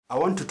I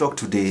want to talk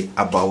today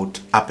about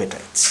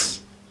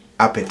appetites.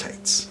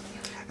 Appetites.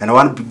 And I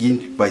want to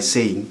begin by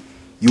saying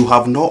you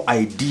have no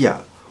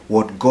idea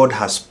what God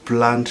has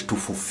planned to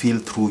fulfill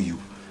through you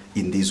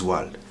in this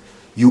world.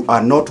 You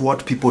are not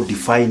what people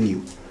define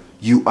you.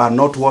 You are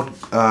not what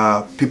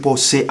people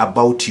say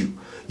about you.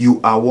 You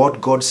are what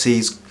God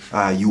says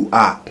you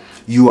are.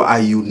 You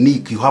are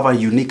unique. You have a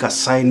unique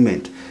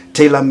assignment,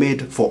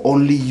 tailor-made for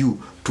only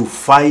you to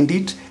find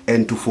it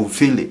and to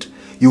fulfill it.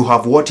 You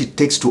have what it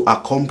takes to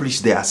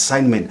accomplish the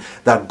assignment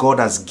that God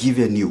has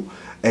given you.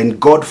 And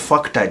God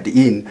factored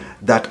in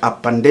that a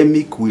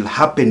pandemic will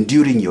happen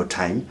during your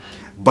time,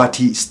 but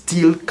He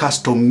still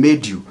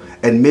custom-made you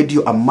and made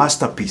you a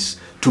masterpiece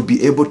to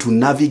be able to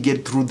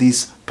navigate through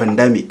this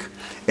pandemic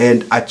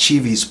and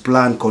achieve His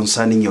plan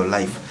concerning your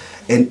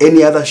life. And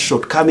any other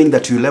shortcoming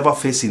that you'll ever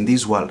face in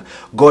this world,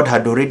 God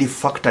had already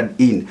factored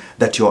in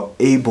that you're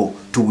able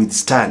to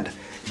withstand.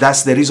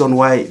 That's the reason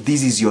why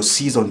this is your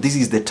season. This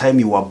is the time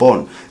you were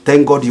born.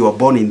 Thank God you were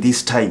born in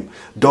this time.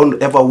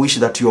 Don't ever wish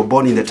that you were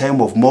born in the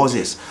time of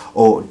Moses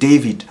or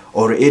David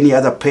or any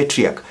other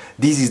patriarch.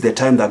 This is the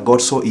time that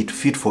God saw it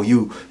fit for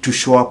you to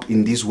show up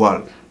in this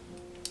world.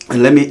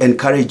 And let me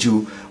encourage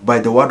you by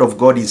the word of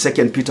God in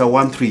 2 Peter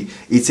 1:3.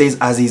 It says,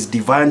 as His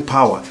divine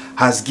power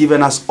has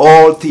given us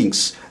all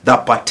things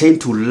that pertain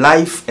to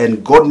life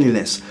and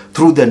godliness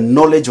through the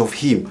knowledge of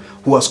Him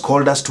who has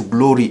called us to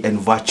glory and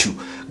virtue.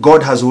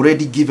 God has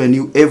already given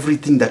you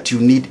everything that you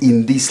need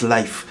in this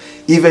life.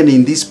 Even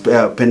in this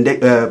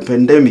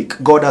pandemic,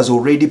 God has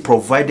already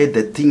provided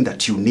the thing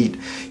that you need.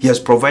 He has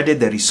provided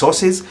the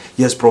resources.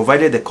 He has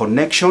provided the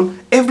connection.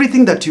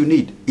 Everything that you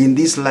need in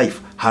this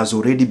life has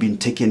already been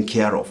taken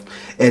care of.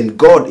 And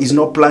God is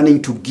not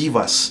planning to give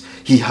us.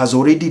 He has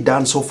already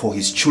done so for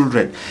His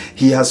children.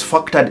 He has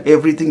factored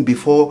everything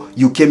before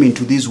you came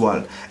into this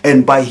world.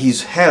 And by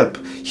His help,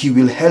 He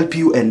will help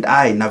you and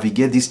I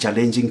navigate these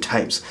challenging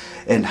times.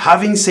 And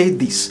having said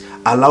this,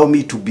 allow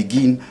me to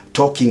begin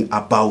talking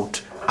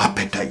about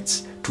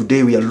appetites.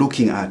 Today we are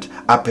looking at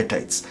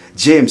appetites.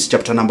 James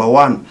chapter number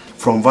 1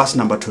 from verse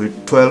number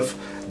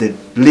 12, the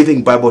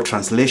Living Bible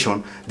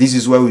translation. This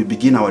is where we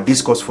begin our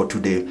discourse for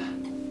today.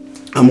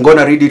 I'm going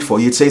to read it for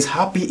you. It says,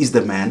 happy is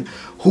the man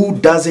who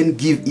doesn't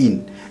give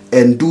in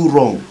and do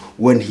wrong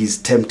when he's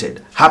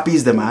tempted. Happy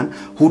is the man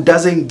who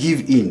doesn't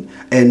give in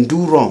and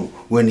do wrong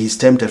when he's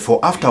tempted. For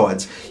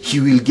afterwards,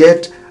 he will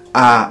get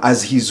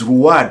as his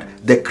reward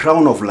the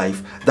crown of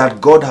life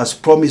that God has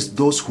promised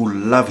those who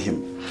love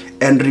Him.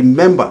 And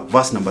remember,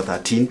 verse number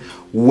 13,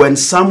 when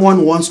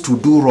someone wants to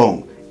do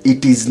wrong,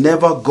 it is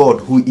never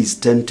God who is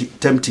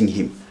tempting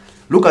him.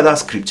 Look at that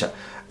scripture.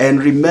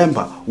 And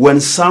remember,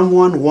 when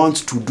someone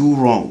wants to do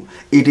wrong,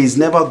 it is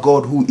never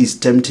God who is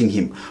tempting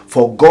him.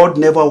 For God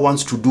never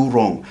wants to do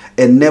wrong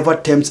and never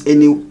tempts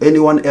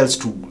anyone else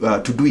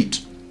to do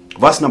it.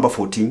 Verse number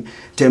 14,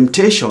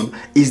 temptation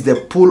is the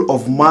pull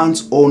of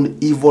man's own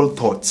evil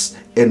thoughts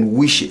and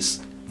wishes.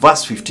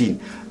 Verse 15,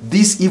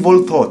 these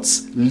evil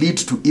thoughts lead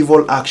to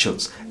evil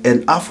actions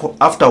and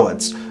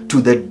afterwards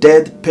to the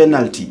death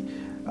penalty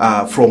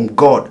from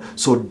God.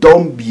 So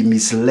don't be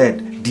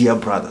misled, dear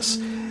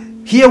brothers.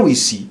 Here we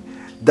see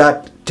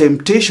that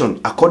temptation,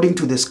 according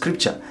to the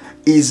scripture,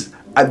 is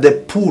at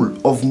the pull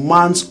of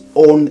man's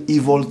own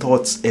evil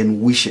thoughts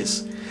and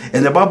wishes.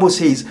 And the Bible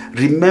says,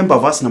 remember,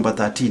 verse number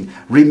 13,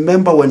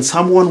 remember when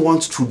someone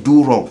wants to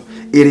do wrong,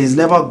 it is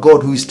never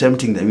God who is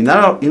tempting them.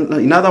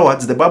 In other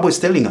words, the Bible is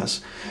telling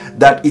us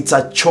that it's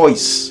a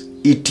choice.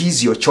 It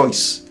is your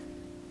choice.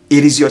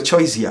 It is your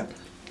choice here.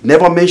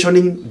 Never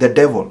mentioning the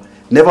devil,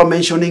 never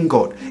mentioning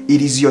God.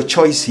 It is your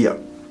choice here.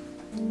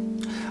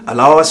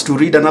 Allow us to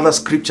read another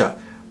scripture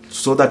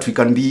so that we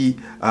can be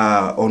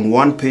on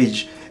one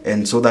page,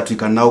 and so that we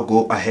can now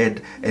go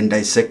ahead and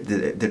dissect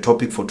the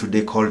topic for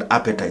today called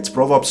appetites.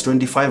 Proverbs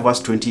 25 verse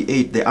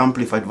 28, the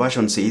Amplified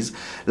Version says,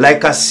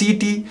 like a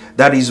city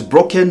that is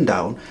broken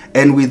down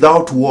and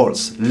without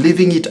walls,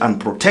 leaving it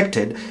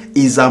unprotected,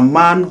 is a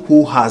man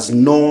who has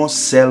no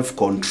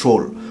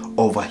self-control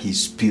over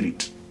his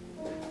spirit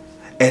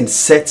and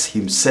sets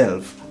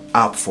himself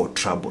up for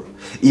trouble.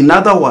 In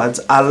other words,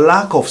 a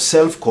lack of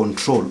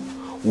self-control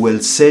will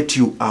set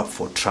you up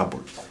for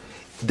trouble.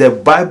 The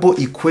Bible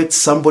equates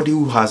somebody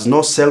who has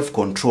no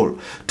self-control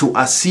to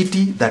a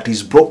city that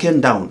is broken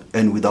down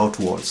and without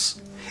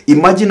walls.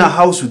 Imagine a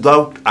house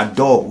without a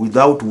door,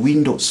 without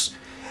windows.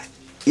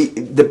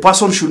 The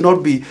person should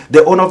not be,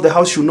 the owner of the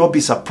house should not be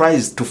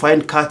surprised to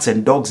find cats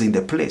and dogs in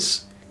the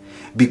place,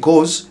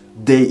 because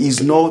there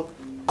is no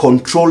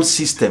control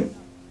system.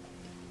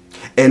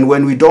 And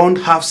when we don't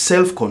have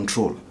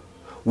self-control,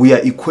 we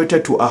are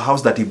equated to a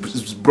house that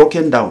is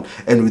broken down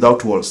and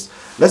without walls.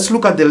 Let's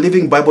look at the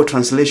Living Bible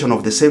translation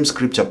of the same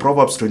scripture,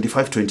 Proverbs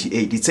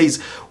 25:28. It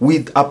says,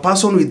 with a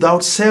person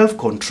without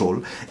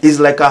self-control is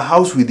like a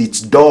house with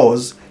its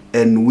doors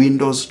and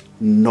windows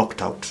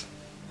knocked out.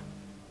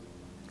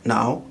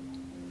 Now,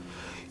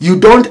 you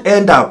don't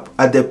end up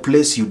at the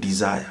place you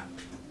desire.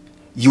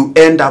 You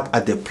end up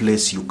at the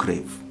place you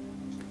crave.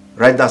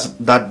 Write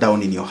that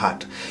down in your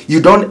heart.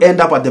 You don't end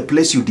up at the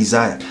place you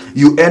desire.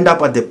 You end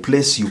up at the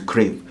place you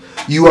crave.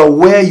 You are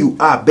where you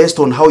are based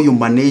on how you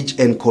manage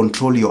and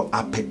control your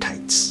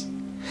appetites.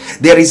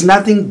 There is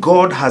nothing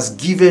God has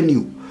given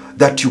you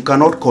that you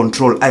cannot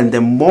control. And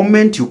the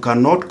moment you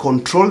cannot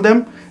control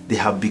them, they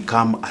have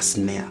become a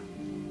snare.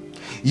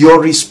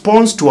 Your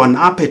response to an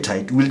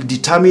appetite will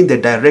determine the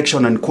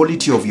direction and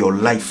quality of your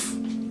life.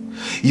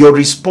 Your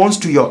response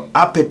to your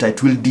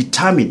appetite will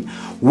determine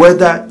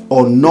whether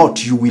or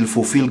not you will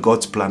fulfill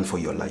God's plan for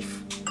your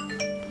life.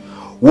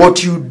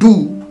 What you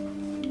do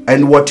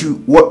and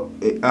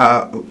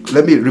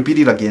let me repeat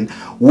it again.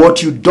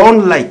 What you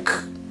don't like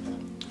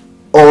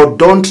or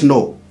don't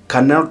know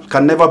can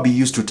never be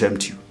used to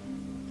tempt you.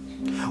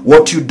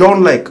 What you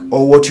don't like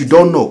or what you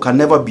don't know can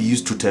never be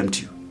used to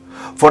tempt you.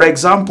 For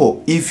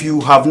example, if you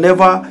have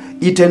never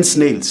eaten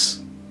snails,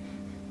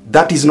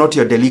 that is not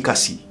your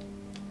delicacy.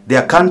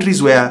 There are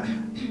countries where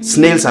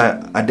snails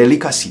are a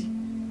delicacy,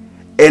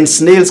 and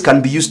snails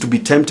can be used to be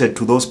tempted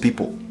to those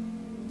people.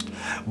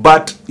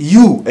 But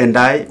you and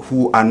I,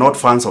 who are not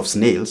fans of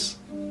snails,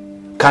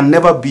 can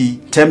never be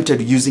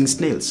tempted using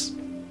snails.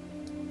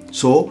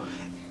 So,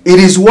 it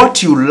is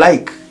what you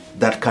like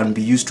that can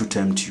be used to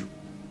tempt you.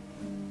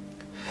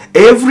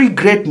 Every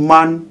great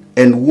man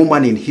and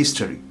woman in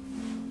history,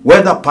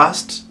 whether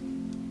past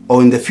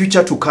or in the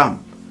future to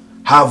come,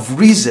 have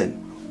risen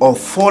or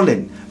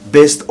fallen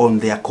based on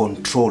their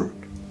control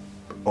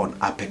on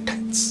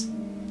appetites.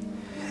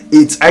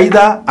 It's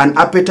either an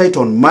appetite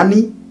on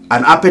money,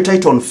 an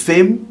appetite on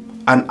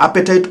fame, an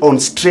appetite on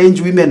strange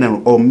women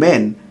or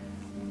men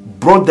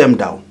brought them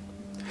down.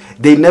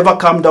 They never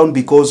come down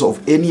because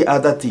of any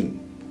other thing.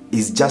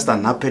 It's just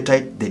an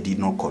appetite they did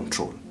not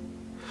control.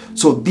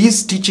 So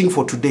this teaching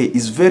for today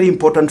is very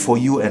important for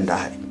you and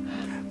I,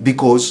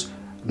 because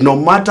no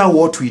matter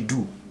what we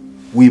do,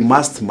 we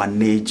must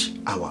manage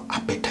our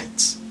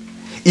appetites.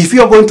 If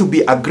you are going to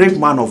be a great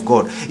man of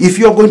God, if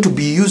you are going to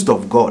be used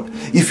of God,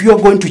 if you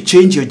are going to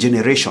change your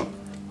generation,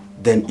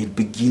 then it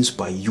begins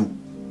by you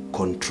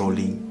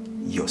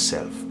controlling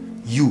yourself,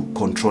 you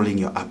controlling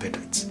your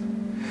appetites.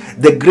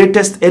 The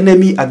greatest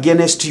enemy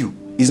against you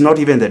is not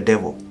even the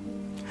devil.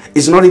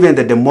 It's not even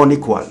the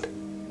demonic world.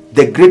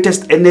 The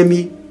greatest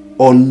enemy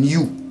on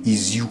you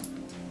is you.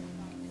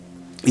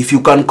 If you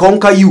can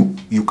conquer you,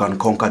 you can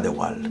conquer the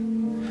world.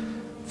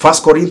 1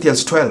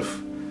 Corinthians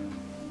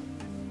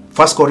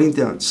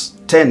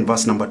 10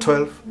 verse number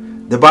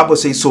 12, the Bible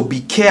says, so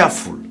be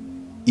careful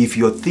if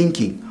you're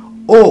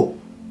thinking, oh,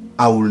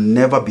 I will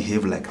never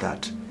behave like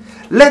that.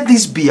 Let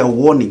this be a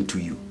warning to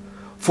you,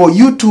 for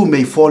you too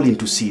may fall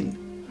into sin.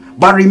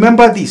 But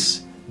remember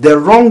this, the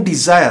wrong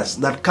desires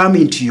that come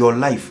into your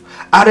life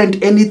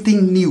aren't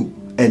anything new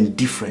and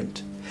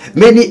different.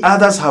 Many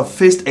others have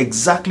faced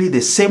exactly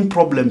the same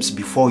problems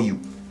before you,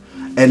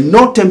 and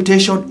no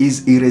temptation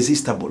is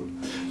irresistible.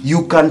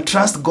 You can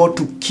trust God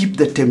to keep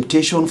the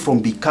temptation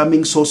from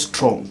becoming so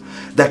strong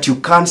that you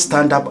can't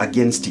stand up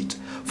against it.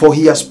 For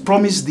he has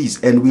promised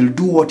this and will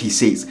do what he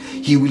says.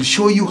 He will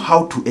show you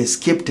how to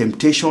escape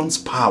temptation's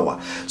power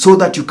so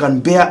that you can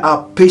bear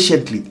up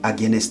patiently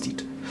against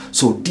it.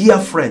 So, dear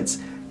friends,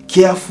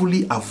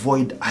 carefully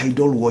avoid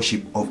idol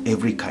worship of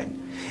every kind.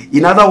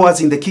 In other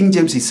words, in the King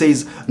James, it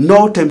says,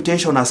 no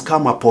temptation has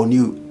come upon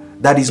you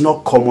that is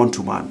not common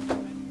to man.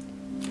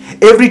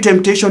 Every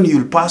temptation you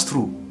will pass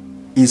through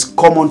is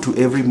common to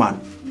every man.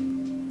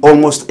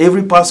 Almost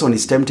every person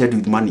is tempted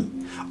with money.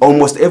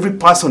 Almost every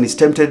person is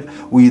tempted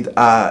with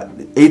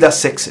either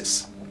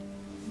sexes.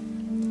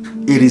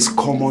 It is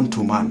common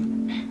to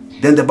man.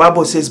 Then the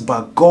Bible says,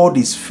 but God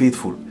is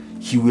faithful.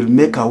 He will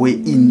make a way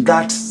in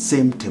that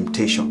same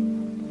temptation.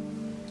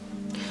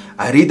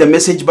 I read the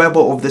Message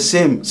Bible of the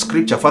same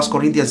scripture, 1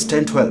 Corinthians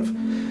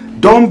 10:12.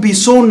 Don't be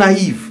so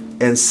naive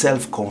and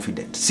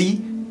self-confident.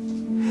 See,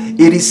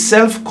 it is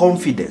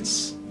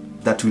self-confidence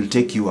that will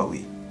take you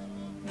away.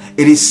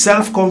 It is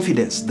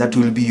self-confidence that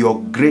will be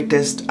your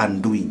greatest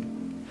undoing.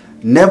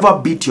 Never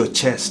beat your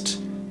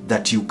chest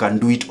that you can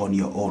do it on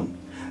your own.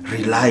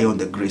 Rely on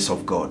the grace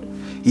of God.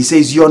 He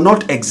says you're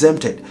not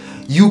exempted.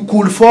 You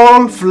could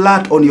fall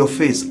flat on your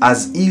face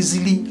as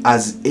easily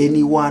as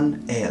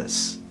anyone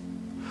else.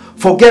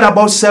 Forget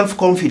about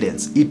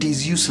self-confidence. It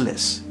is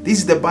useless. This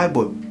is the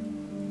Bible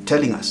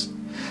telling us.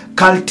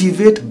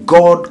 Cultivate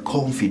God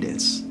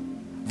confidence.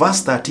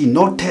 Verse 13,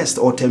 no test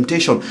or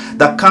temptation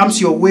that comes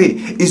your way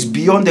is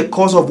beyond the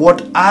cause of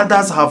what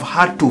others have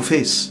had to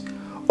face.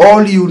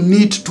 All you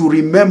need to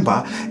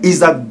remember is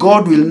that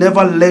God will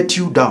never let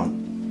you down.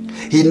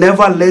 He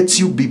never lets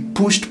you be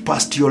pushed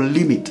past your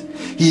limit.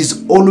 He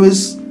will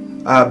always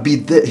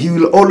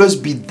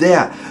be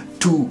there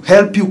to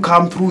help you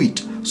come through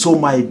it. So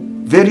my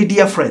very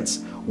dear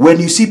friends, when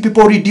you see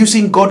people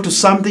reducing God to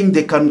something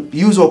they can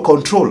use or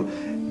control,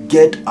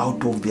 get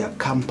out of their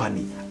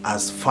company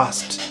as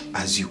fast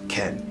as you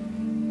can.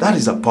 That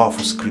is a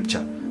powerful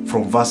scripture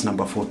from verse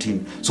number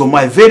 14. So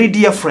my very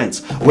dear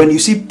friends, when you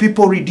see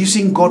people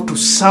reducing God to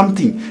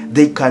something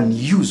they can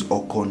use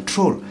or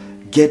control,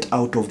 get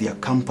out of their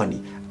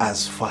company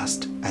as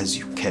fast as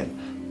you can.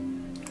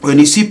 When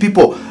you see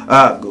people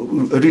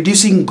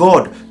reducing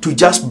God to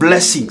just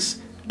blessings,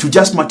 to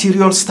just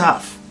material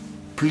stuff,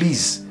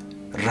 please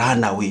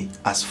run away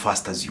as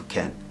fast as you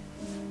can.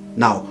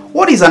 Now,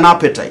 what is an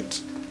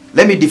appetite?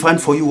 Let me define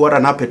for you what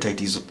an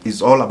appetite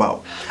is all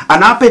about.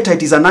 An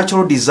appetite is a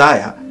natural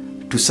desire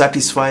to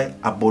satisfy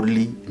a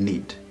bodily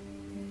need.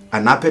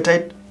 An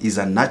appetite is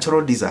a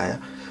natural desire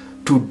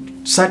to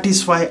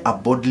satisfy a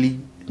bodily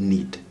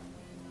need.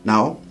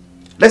 Now,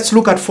 let's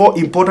look at 4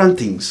 important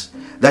things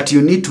that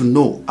you need to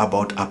know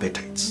about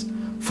appetites.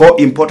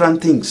 4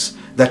 important things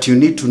that you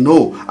need to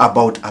know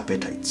about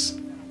appetites.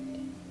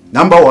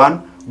 Number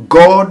 1,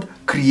 God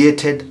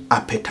created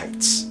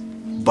appetites,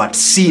 but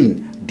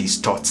sin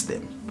distorts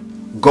them.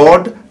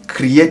 God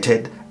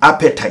created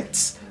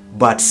appetites,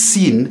 but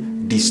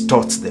sin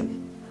distorts them.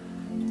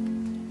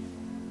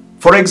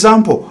 For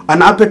example,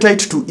 an appetite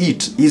to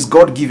eat is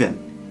God-given.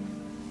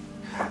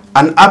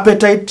 An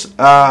appetite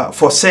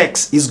for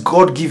sex is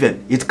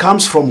God-given. It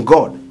comes from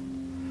God.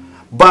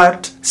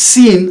 But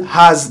sin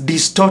has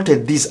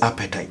distorted these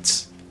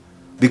appetites.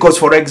 Because,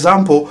 for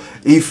example,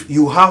 if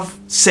you have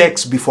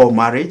sex before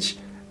marriage,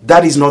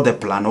 that is not the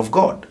plan of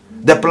God.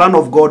 The plan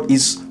of God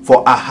is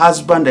for a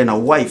husband and a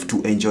wife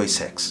to enjoy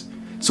sex.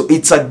 So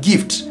it's a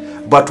gift,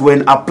 but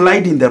when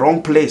applied in the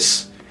wrong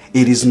place,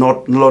 it is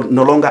no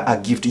longer a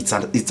gift, it's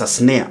a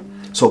snare.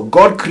 So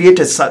God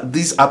created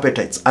these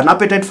appetites. An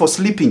appetite for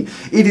sleeping,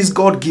 it is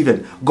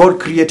God-given. God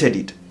created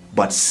it,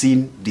 but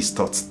sin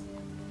distorts.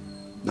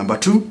 Number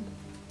 2,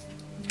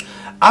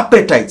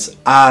 appetites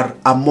are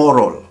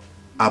amoral.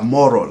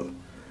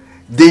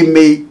 They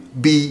may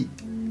be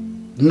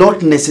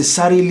not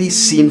necessarily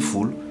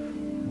sinful,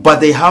 but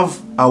they have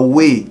a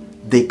way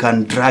they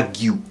can drag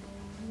you.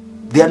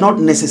 They are not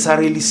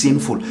necessarily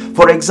sinful.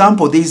 For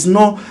example, there is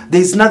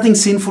nothing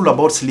sinful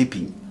about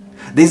sleeping.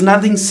 There is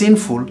nothing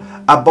sinful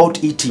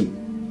about eating.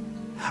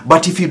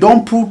 But if you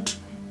don't put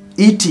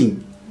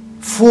eating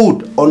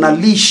food on a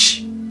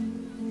leash,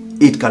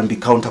 it can be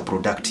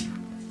counterproductive.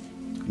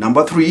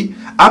 Number 3,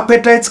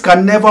 appetites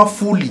can never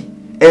fully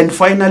and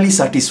finally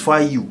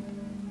satisfy you.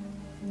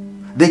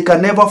 They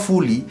can never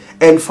fully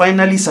and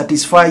finally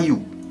satisfy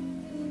you.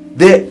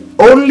 The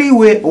only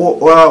way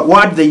or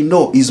what they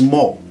know is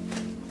more.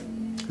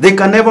 They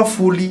can never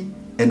fully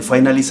and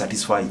finally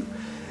satisfy you.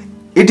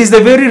 It is the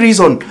very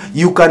reason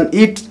you can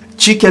eat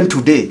chicken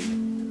today,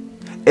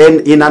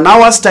 and in an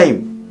hour's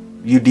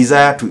time, you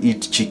desire to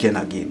eat chicken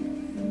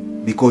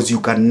again. Because you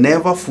can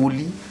never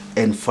fully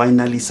and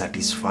finally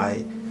satisfy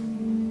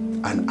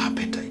an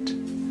appetite.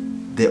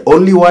 The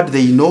only word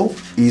they know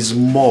is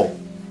more.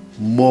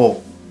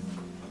 More.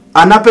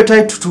 An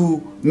appetite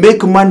to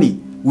make money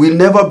will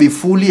never be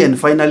fully and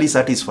finally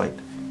satisfied.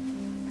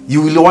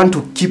 You will want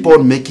to keep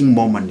on making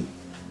more money.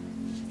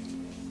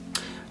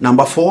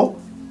 Number 4,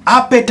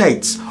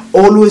 appetites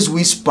always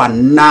whisper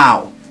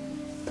now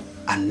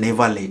and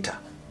never later.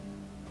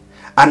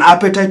 An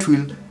appetite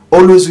will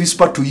always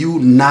whisper to you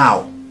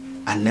now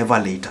and never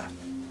later.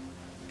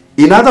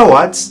 In other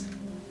words,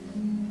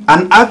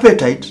 an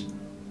appetite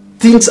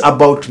thinks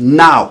about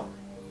now,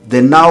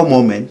 the now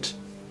moment,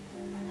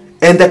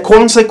 and the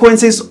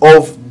consequences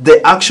of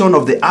the action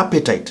of the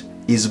appetite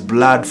is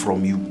blurred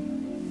from you.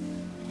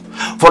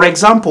 For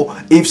example,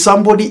 if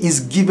somebody is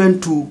given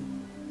to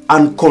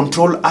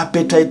uncontrolled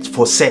appetite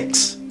for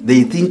sex,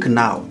 they think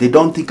now. They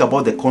don't think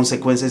about the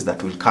consequences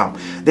that will come.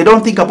 They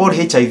don't think about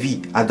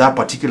HIV at that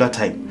particular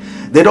time.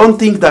 They don't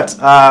think that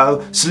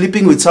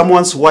sleeping with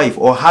someone's wife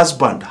or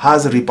husband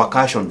has a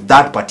repercussion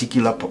that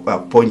particular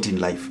point in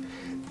life.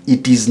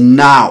 It is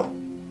now,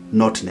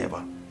 not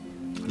never.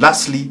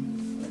 Lastly,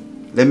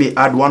 let me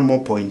add one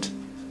more point.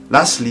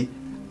 Lastly,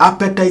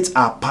 appetites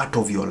are part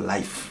of your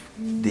life.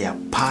 They are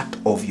part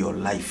of your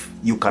life.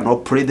 You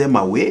cannot pray them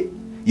away.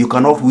 You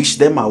cannot wish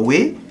them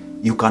away.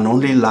 You can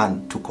only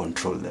learn to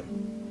control them.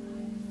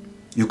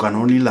 You can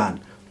only learn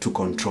to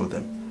control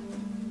them.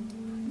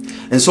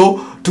 And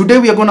so today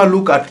we are going to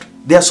look at,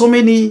 there are so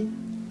many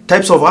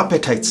types of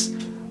appetites,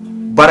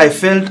 but I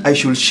felt I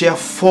should share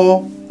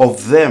 4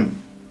 of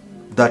them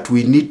that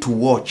we need to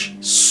watch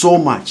so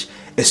much,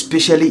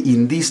 especially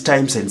in these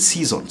times and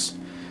seasons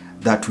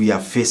that we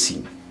are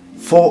facing.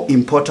 4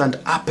 important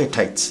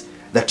appetites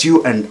that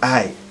you and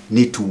I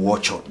need to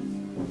watch on.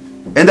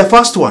 And the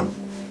first one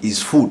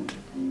is food.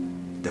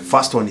 The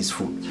first one is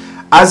food.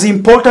 As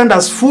important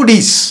as food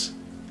is,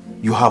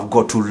 you have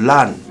got to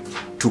learn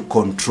to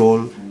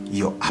control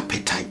your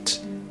appetite.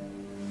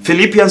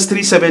 Philippians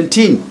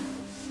 3:17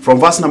 from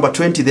verse number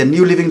 20, the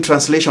New Living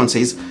Translation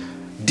says,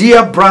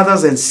 "Dear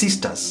brothers and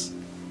sisters,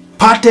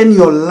 pattern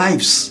your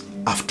lives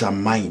after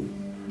mine,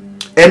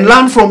 and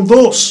learn from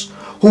those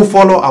who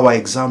follow our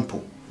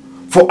example.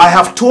 For I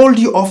have told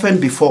you often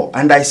before,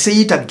 and I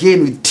say it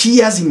again with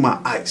tears in my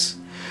eyes,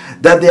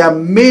 that there are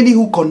many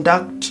who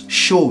conduct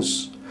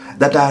shows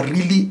that are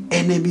really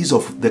enemies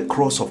of the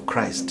cross of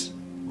Christ."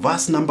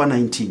 Verse number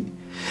 19.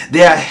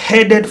 "They are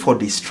headed for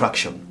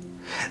destruction.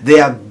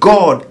 Their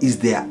God is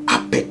their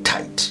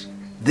appetite.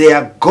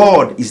 Their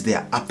God is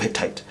their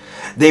appetite.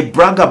 They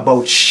brag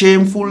about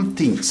shameful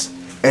things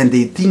and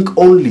they think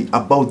only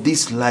about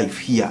this life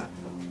here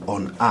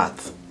on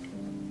earth.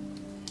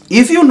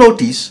 If you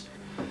notice,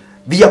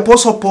 the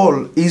Apostle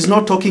Paul is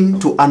not talking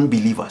to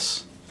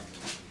unbelievers.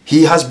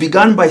 He has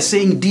begun by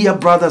saying, dear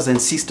brothers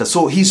and sisters.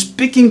 So he's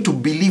speaking to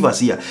believers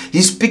here.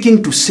 He's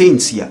speaking to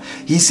saints here.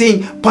 He's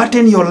saying,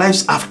 pattern your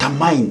lives after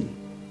mine.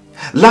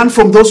 Learn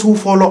from those who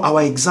follow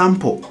our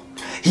example.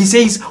 He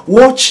says,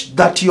 watch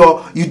that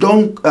you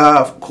don't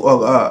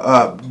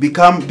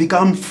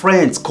become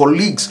friends,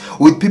 colleagues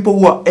with people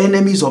who are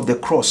enemies of the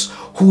cross,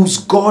 whose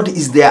God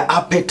is their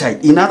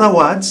appetite. In other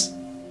words,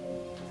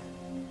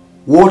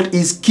 what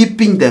is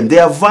keeping them,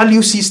 their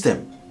value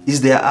system,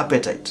 is their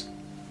appetite.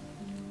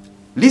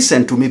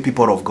 Listen to me,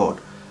 people of God.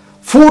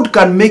 Food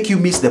can make you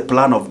miss the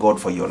plan of God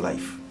for your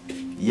life.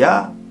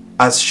 Yeah,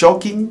 as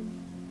shocking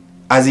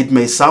as it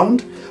may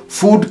sound,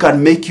 food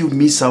can make you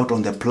miss out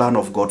on the plan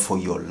of God for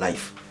your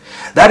life.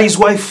 That is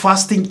why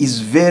fasting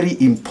is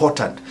very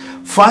important.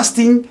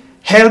 Fasting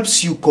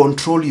helps you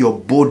control your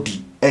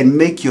body and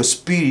make your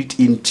spirit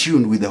in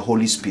tune with the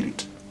Holy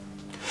Spirit.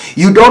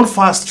 You don't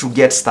fast to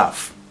get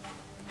stuff.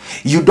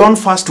 You don't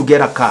fast to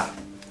get a car.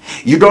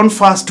 You don't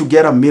fast to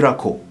get a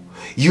miracle.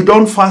 You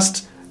don't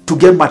fast to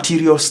get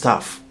material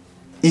stuff.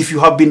 If you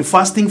have been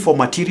fasting for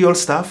material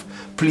stuff,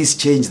 please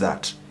change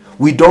that.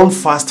 We don't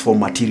fast for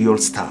material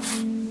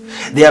stuff.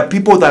 There are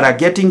people that are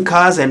getting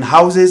cars and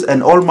houses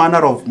and all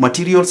manner of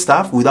material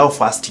stuff without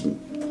fasting.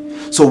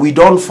 So we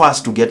don't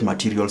fast to get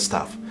material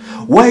stuff.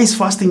 Why is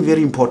fasting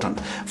very important?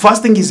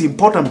 Fasting is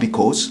important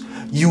because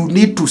you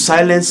need to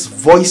silence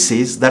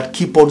voices that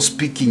keep on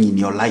speaking in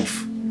your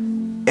life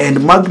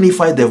and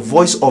magnify the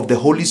voice of the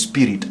Holy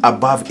Spirit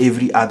above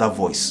every other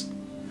voice.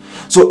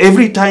 So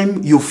every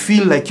time you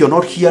feel like you're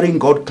not hearing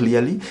God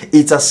clearly,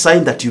 it's a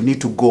sign that you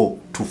need to go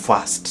to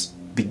fast.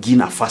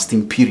 Begin a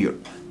fasting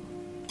period.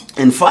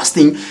 And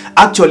fasting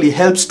actually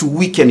helps to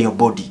weaken your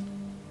body.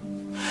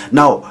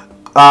 Now,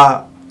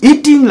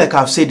 eating, like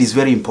I've said, is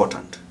very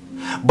important.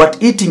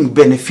 But eating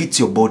benefits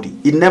your body.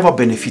 It never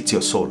benefits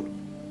your soul.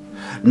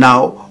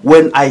 Now,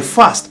 when I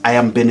fast, I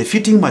am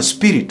benefiting my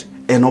spirit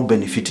and not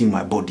benefiting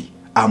my body.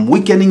 I'm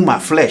weakening my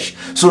flesh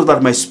so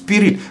that my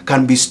spirit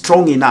can be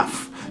strong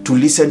enough to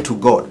listen to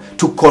God,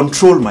 to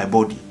control my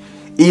body.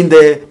 In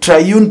the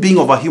triune being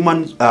of a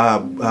human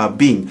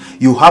being,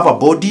 you have a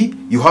body,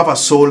 you have a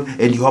soul,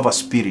 and you have a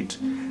spirit.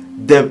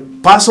 The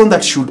person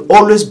that should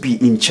always be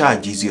in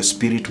charge is your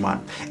spirit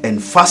man.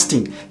 And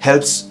fasting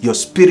helps your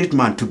spirit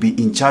man to be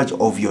in charge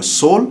of your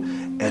soul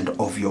and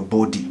of your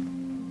body.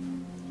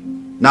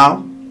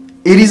 Now,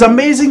 it is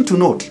amazing to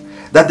note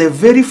that the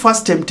very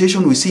first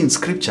temptation we see in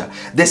scripture,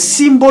 the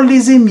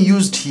symbolism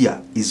used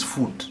here is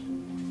food.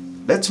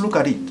 Let's look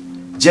at it.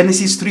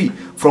 Genesis 3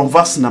 from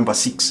verse number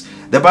 6.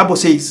 The Bible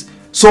says,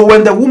 so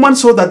when the woman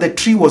saw that the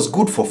tree was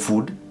good for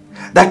food,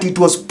 that it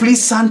was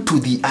pleasant to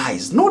the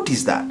eyes.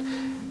 Notice that.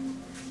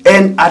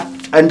 And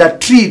a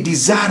tree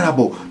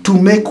desirable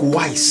to make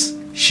wise,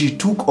 she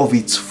took of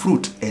its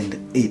fruit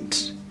and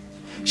ate.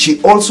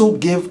 She also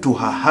gave to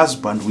her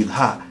husband with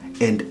her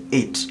and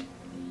ate.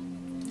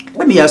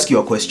 Let me ask you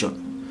a question.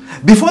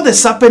 Before the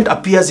serpent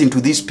appears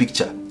into this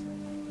picture,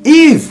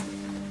 Eve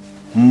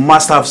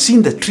must have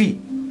seen the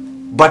tree,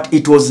 but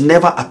it was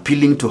never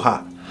appealing to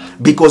her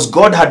because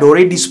God had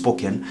already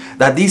spoken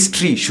that this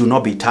tree should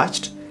not be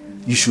touched.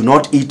 You should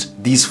not eat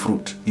this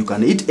fruit. You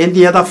can eat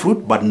any other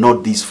fruit, but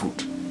not this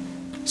fruit.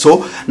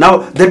 So now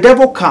the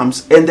devil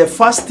comes, and the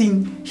first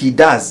thing he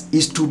does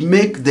is to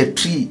make the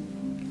tree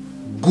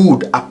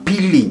good,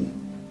 appealing.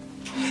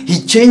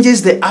 He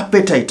changes the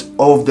appetite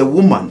of the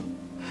woman.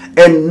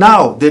 And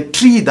now the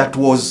tree that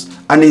was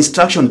an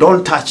instruction,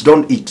 don't touch,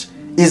 don't eat,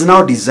 is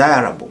now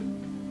desirable.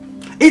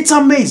 It's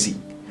amazing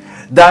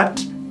that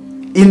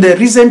in the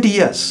recent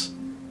years,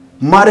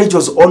 marriage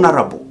was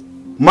honorable.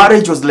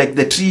 Marriage was like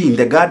the tree in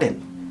the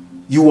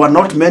garden. You were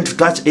not meant to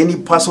touch any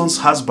person's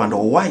husband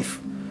or wife.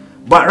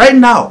 But right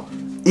now,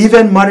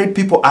 even married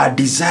people are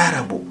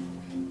desirable.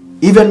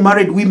 Even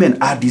married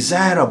women are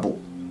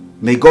desirable.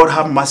 May God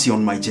have mercy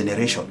on my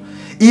generation.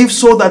 If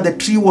so that the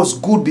tree was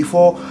good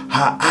before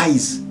her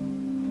eyes,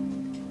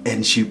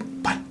 and she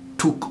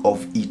partook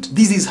of it.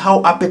 This is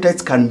how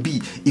appetites can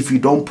be if you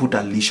don't put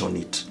a leash on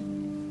it.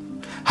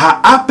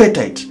 Her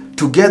appetite,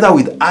 together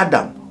with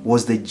Adam,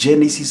 was the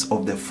genesis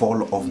of the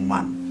fall of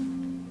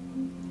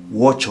man.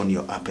 Watch on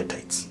your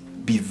appetites.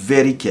 Be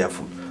very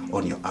careful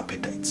on your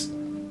appetites.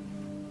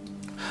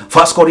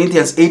 1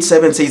 Corinthians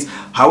 8:7 says,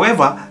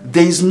 however,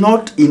 there is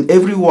not in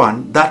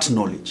everyone that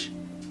knowledge.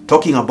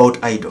 Talking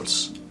about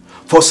idols.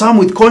 For some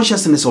with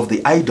consciousness of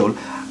the idol,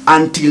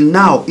 until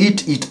now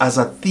eat it as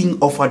a thing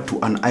offered to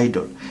an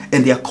idol,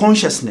 and their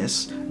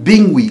consciousness,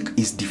 being weak,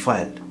 is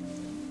defiled.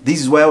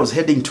 This is where I was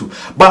heading to.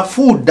 But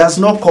food does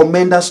not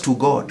commend us to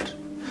God.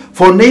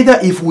 For neither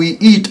if we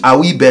eat are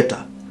we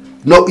better,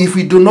 nor if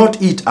we do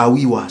not eat are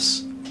we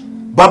worse.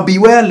 But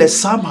beware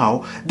lest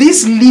somehow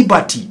this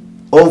liberty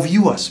of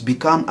yours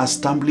become a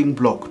stumbling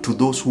block to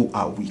those who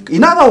are weak.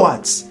 In other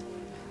words,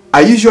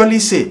 I usually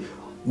say,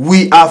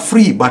 we are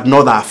free but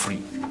not that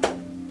free.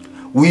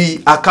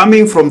 We are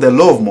coming from the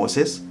law of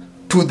Moses,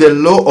 to the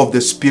law of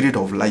the Spirit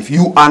of life.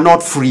 You are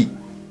not free.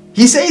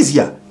 He says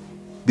here,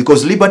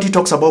 because liberty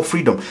talks about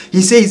freedom.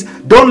 He says,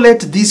 don't let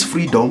this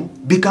freedom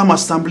become a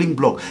stumbling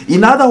block.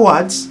 In other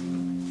words,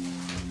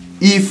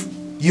 if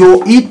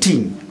your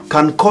eating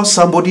can cause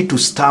somebody to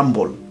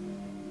stumble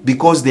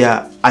because they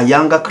are a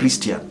younger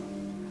Christian,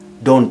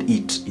 don't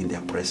eat in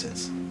their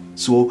presence.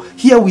 So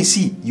here we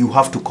see you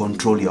have to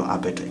control your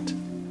appetite.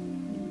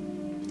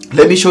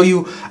 Let me show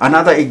you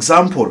another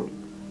example.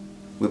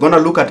 We're going to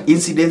look at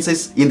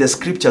incidences in the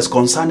scriptures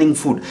concerning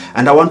food.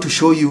 And I want to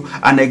show you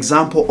an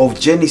example of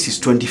Genesis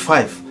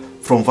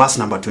 25 from verse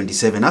number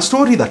 27. A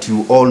story that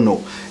you all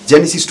know.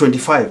 Genesis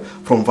 25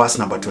 from verse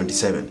number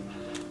 27.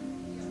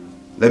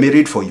 Let me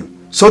read for you.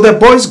 So the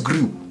boys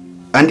grew,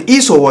 and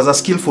Esau was a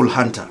skillful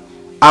hunter,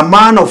 a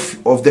man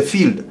of the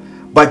field.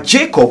 But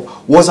Jacob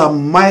was a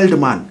mild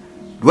man,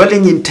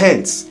 dwelling in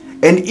tents.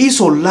 And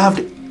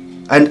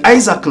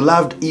Isaac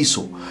loved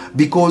Esau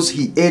because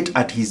he ate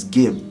at his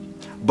game.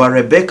 But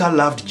Rebekah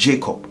loved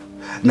Jacob.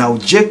 Now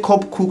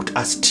Jacob cooked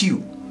a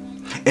stew,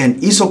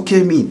 and Esau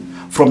came in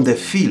from the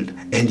field,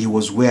 and he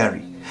was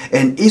weary.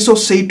 And Esau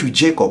said to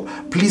Jacob,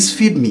 please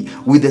feed me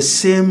with the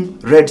same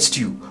red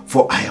stew,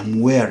 for I am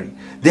weary.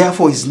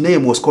 Therefore his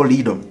name was called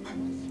Edom.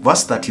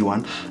 Verse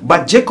 31.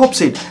 But Jacob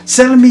said,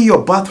 sell me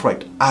your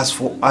birthright as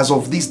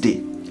of this day.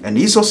 And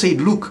Esau said,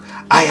 look,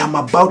 I am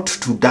about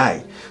to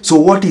die. So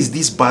what is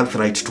this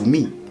birthright to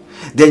me?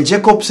 Then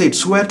Jacob said,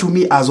 swear to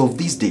me as of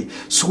this day.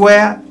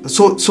 Swear.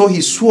 So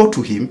he swore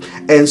to him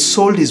and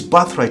sold his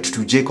birthright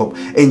to Jacob.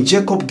 And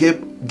Jacob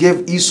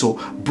gave Esau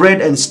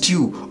bread and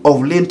stew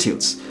of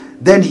lentils.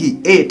 Then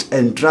he ate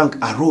and drank,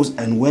 arose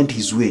and went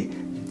his way.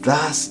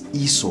 Thus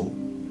Esau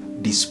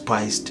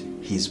despised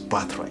his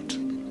birthright.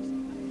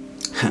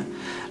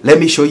 Let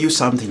me show you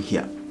something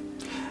here.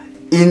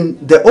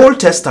 In the Old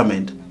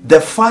Testament, the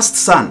first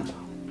son,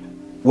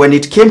 when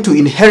it came to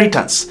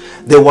inheritance,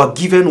 they were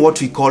given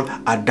what we call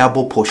a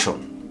double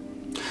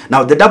portion.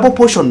 Now, the double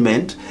portion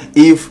meant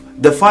if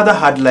the father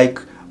had like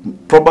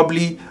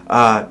probably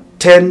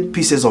 10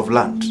 pieces of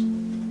land,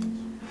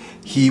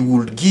 he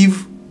would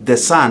give the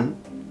son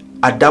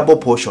a double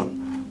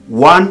portion,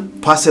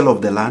 one parcel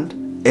of the land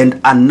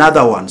and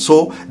another one.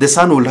 So the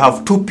son will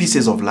have 2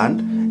 pieces of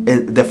land,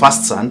 and the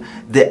first son,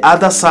 the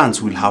other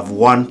sons will have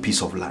 1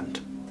 piece of land.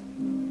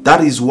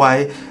 That is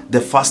why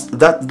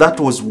that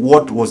was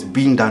what was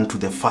being done to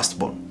the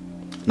firstborn.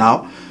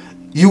 Now,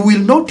 you will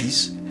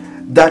notice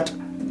that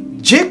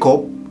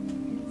Jacob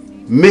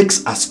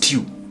makes a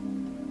stew,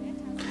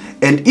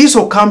 and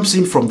Esau comes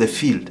in from the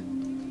field,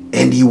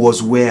 and he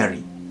was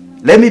weary.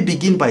 Let me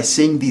begin by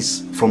saying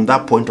this from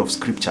that point of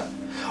scripture.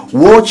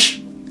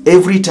 Watch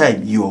every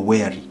time you are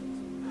weary.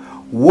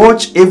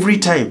 Watch every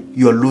time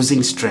you are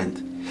losing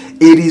strength.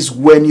 It is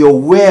when you're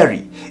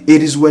weary,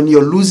 it is when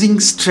you're losing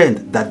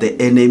strength that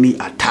the enemy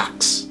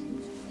attacks.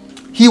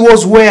 He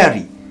was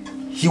weary.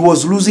 He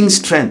was losing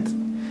strength.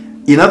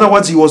 In other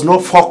words, he was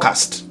not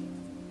focused.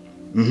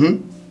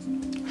 And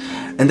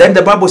then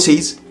the Bible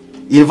says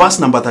in verse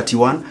number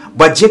 31,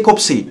 but Jacob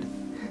said,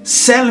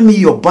 sell me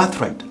your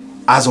birthright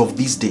as of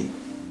this day.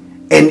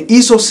 And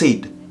Esau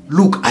said,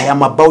 look, I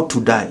am about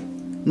to die.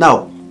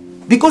 Now,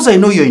 because I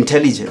know you're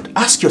intelligent,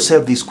 ask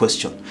yourself this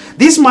question.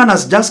 This man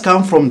has just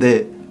come from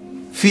the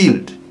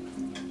field.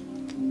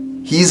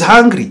 He is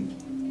hungry.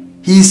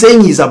 He is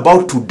saying he's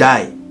about to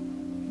die.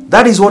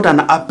 That is what an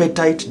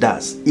appetite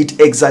does.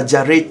 It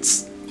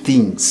exaggerates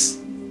things.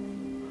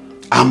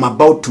 I'm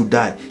about to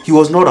die. He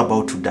was not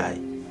about to die.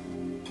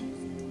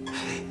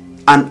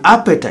 An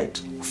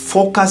appetite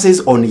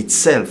focuses on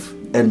itself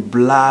and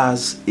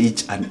blurs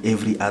each and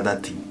every other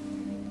thing.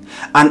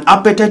 An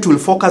appetite will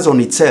focus on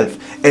itself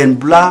and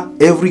blur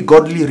every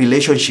godly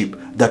relationship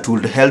that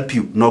will help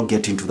you not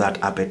get into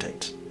that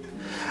appetite.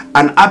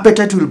 An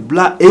appetite will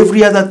blur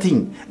every other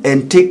thing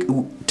and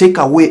take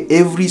away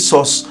every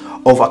source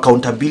of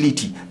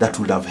accountability that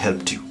would have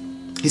helped you.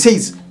 He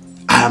says,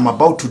 I am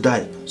about to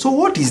die. So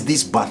what is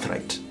this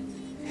birthright?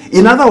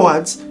 In other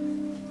words,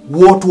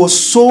 what was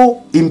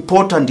so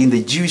important in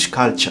the Jewish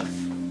culture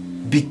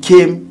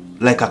became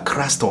like a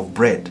crust of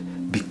bread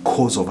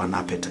because of an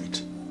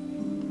appetite.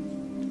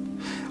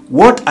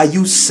 What are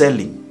you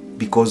selling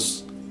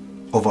because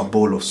of a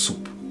bowl of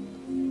soup?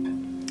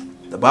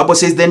 The Bible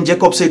says, then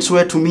Jacob said,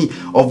 swear to me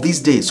of this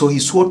day. So he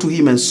swore to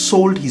him and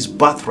sold his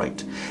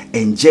birthright.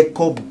 And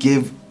Jacob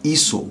gave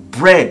Esau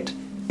bread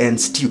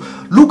and stew.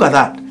 Look at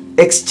that.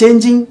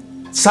 Exchanging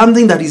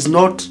something that is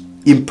not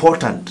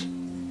important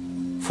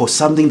for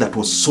something that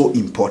was so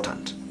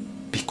important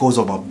because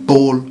of a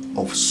bowl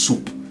of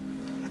soup.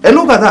 And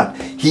look at that.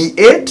 He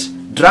ate,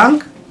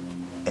 drank,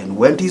 and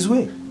went his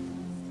way.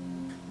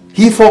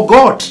 He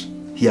forgot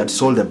he had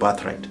sold the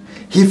birthright.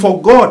 He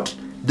forgot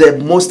the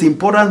most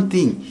important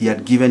thing, he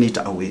had given it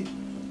away.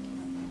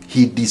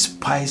 He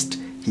despised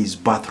his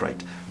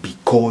birthright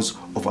because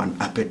of an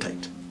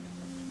appetite.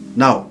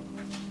 Now,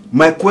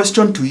 my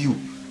question to you,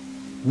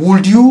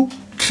 would you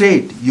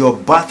trade your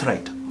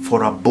birthright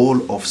for a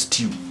bowl of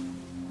stew?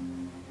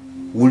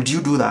 Would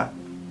you do that?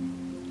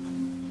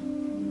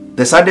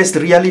 The saddest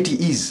reality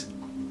is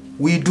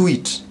we do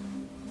it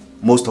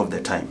most of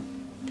the time.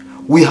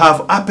 We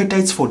have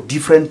appetites for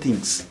different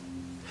things.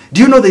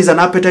 Do you know there is an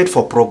appetite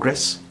for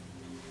progress?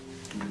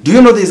 Do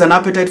you know there is an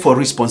appetite for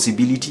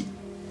responsibility?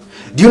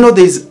 Do you know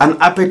there is an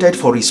appetite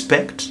for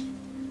respect?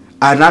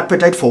 An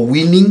appetite for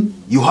winning?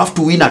 You have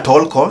to win at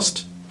all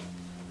cost.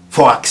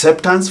 For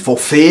acceptance, for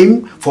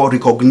fame, for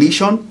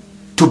recognition,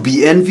 to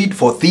be envied,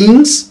 for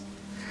things.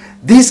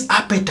 These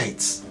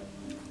appetites,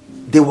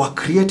 they were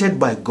created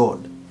by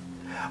God,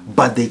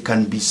 but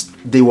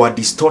they were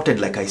distorted,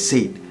 like I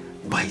said,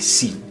 by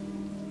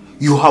sin.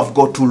 You have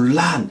got to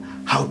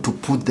learn how to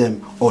put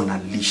them on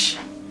a leash.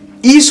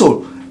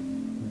 Esau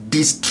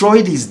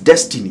destroyed his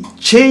destiny,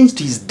 changed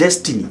his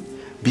destiny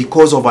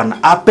because of an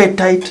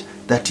appetite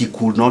that he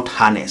could not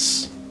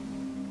harness.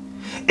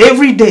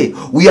 Every day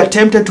we are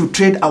tempted to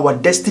trade our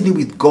destiny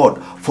with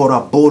God for a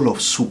bowl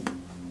of soup.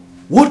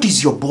 What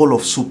is your bowl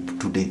of soup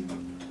today?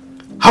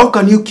 How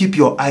can you keep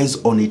your eyes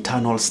on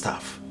eternal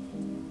stuff?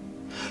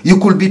 You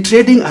could be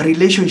trading a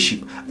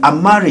relationship, a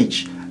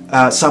marriage,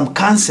 some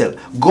counsel,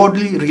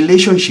 godly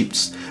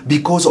relationships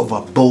because of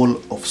a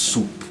bowl of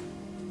soup.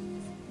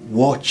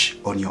 Watch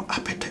on your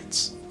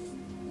appetites.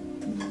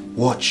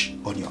 Watch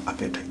on your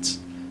appetites.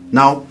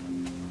 Now,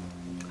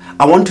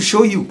 I want to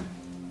show you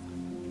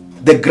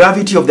the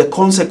gravity of the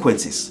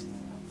consequences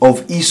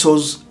of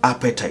Esau's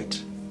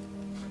appetite.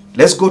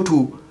 Let's go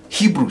to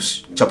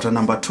Hebrews chapter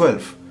number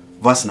 12,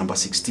 verse number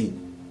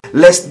 16.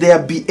 Lest there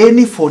be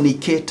any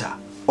fornicator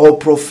or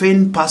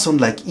profane person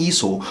like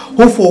Esau,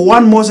 who for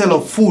one morsel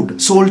of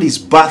food sold his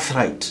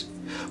birthright.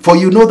 For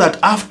you know that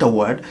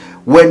afterward,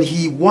 when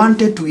he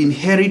wanted to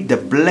inherit the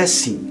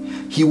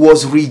blessing, he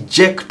was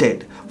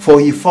rejected, for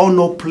he found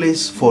no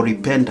place for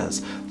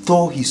repentance,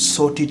 though he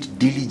sought it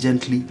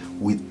diligently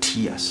with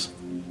tears.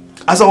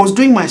 As I was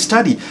doing my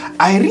study,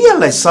 I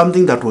realized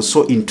something that was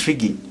so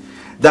intriguing,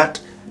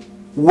 that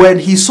when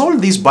he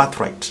sold this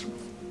birthright,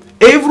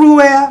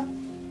 everywhere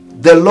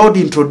the Lord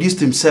introduced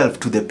himself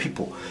to the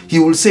people, he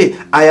will say,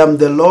 I am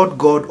the Lord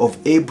God of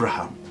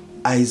Abraham,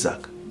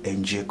 Isaac,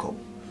 and Jacob.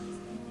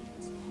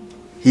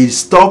 He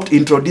stopped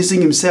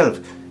introducing himself.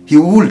 He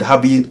would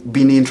have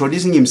been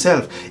introducing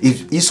himself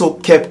if Esau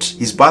kept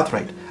his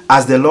birthright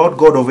as the Lord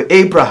God of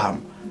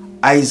Abraham,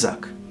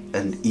 Isaac,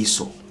 and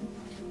Esau.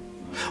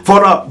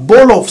 For a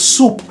bowl of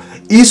soup,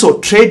 Esau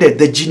traded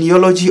the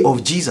genealogy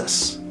of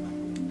Jesus,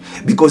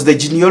 because the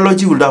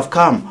genealogy would have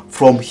come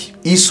from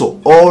Esau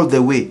all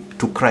the way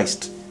to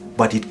Christ,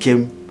 but it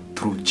came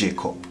through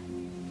Jacob.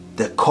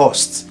 The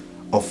cost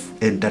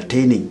of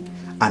entertaining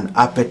an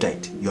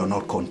appetite you're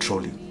not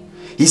controlling.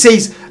 He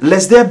says,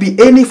 lest there be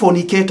any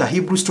fornicator,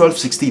 Hebrews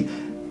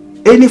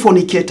 12:16, any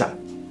fornicator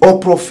or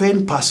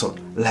profane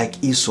person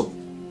like Esau.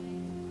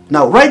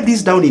 Now write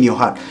this down in your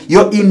heart.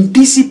 Your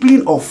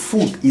indiscipline of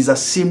food is a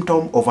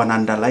symptom of an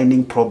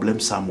underlying problem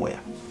somewhere.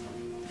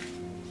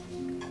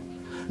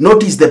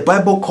 Notice the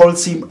Bible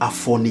calls him a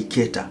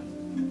fornicator.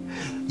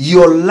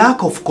 Your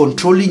lack of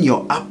controlling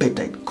your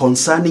appetite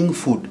concerning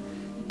food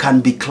can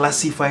be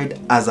classified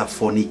as a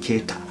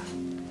fornicator,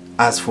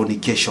 as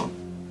fornication.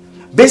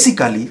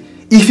 Basically,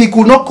 if he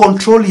could not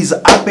control his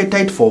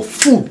appetite for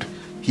food,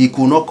 he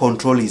could not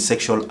control his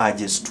sexual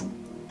urges too.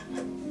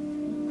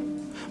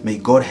 May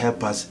God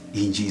help us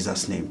in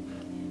Jesus' name.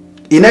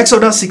 In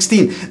Exodus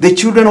 16, the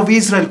children of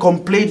Israel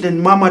complained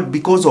and murmured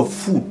because of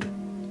food.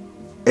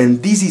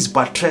 And this is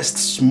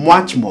buttressed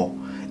much more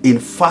in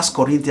 1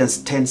 Corinthians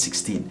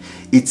 10:16.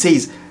 It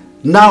says,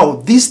 now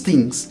these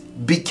things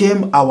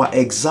became our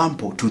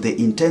example to the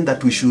intent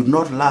that we should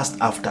not lust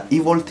after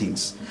evil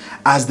things,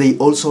 as they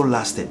also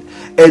lasted,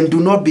 and do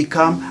not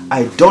become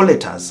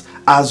idolaters,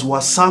 as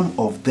were some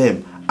of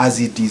them, as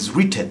it is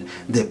written,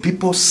 the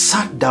people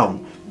sat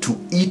down to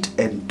eat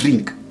and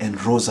drink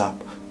and rose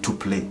up to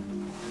play.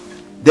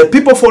 The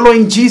people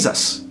following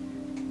Jesus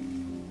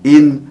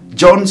in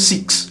John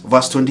 6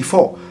 verse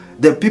 24,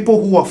 the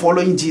people who were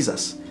following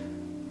Jesus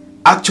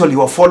actually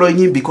were following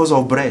him because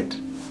of bread.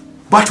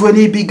 But when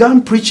he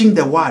began preaching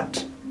the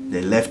word,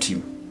 they left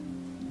him.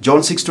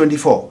 John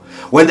 6:24.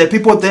 When the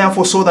people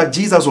therefore saw that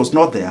Jesus was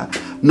not there,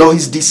 nor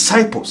his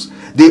disciples,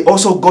 they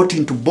also got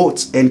into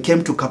boats and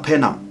came to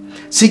Capernaum,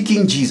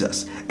 seeking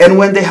Jesus. And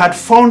when they had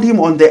found him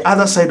on the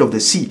other side of the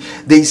sea,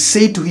 they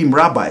said to him,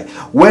 Rabbi,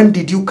 when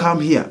did you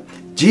come here?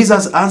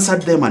 Jesus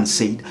answered them and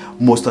said,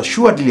 most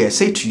assuredly I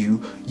say to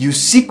you, you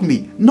seek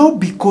me, not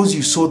because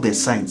you saw the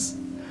signs,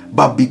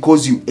 but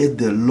because you ate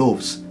the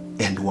loaves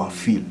and were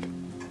filled.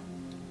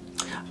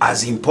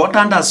 As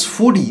important as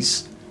food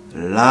is,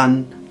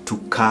 learn to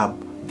curb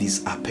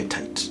this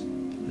appetite.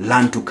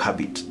 Learn to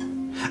curb it.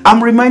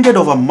 I'm reminded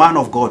of a man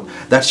of God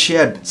that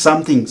shared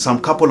something some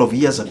couple of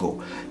years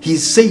ago. He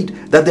said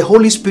that the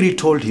Holy Spirit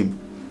told him,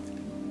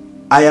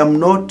 I am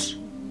not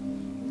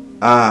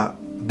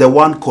the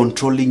one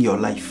controlling your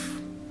life.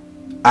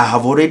 I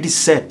have already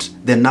set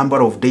the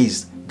number of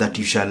days that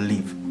you shall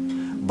live.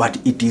 But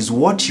it is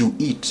what you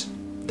eat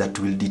that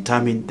will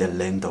determine the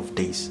length of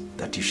days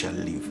that you shall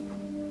live.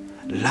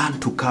 Learn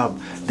to curb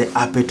the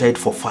appetite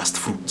for fast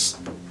food.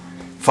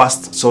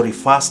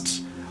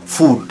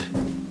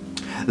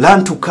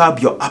 Learn to curb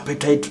your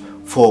appetite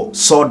for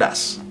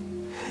sodas.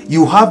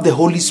 You have the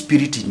Holy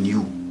Spirit in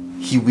you.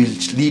 He will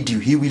lead you.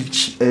 He will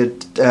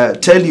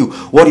tell you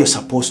what you're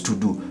supposed to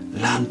do.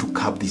 Learn to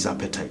curb this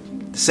appetite.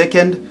 The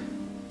second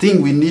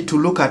thing we need to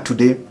look at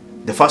today,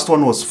 the first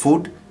one was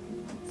food.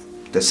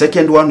 The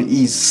second one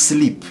is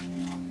sleep.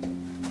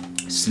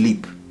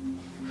 Sleep.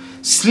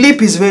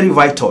 Sleep is very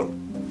vital.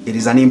 It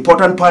is an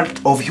important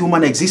part of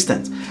human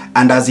existence.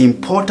 And as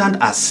important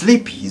as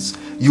sleep is,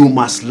 you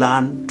must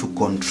learn to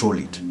control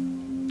it.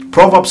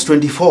 Proverbs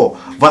 24,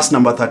 verse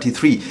number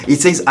 33.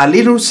 It says, a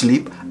little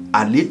sleep,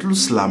 a little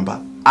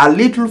slumber, a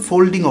little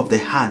folding of the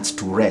hands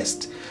to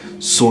rest.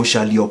 So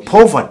shall your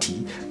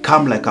poverty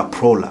come like a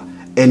prowler,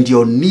 and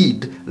your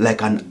need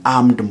like an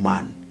armed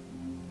man.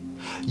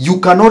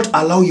 You cannot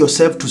allow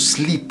yourself to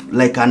sleep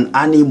like an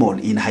animal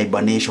in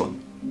hibernation.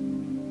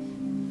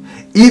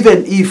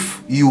 Even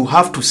if you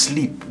have to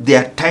sleep,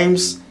 there are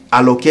times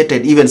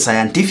allocated even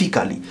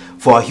scientifically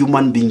for a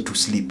human being to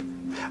sleep.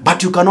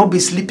 But you cannot be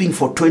sleeping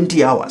for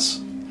 20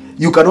 hours.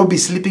 You cannot be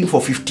sleeping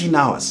for 15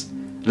 hours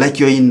like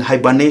you're in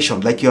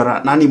hibernation, like you're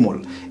an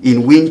animal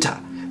in winter.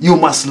 You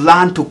must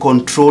learn to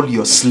control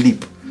your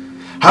sleep.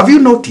 Have you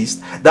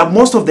noticed that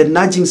most of the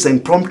nudgings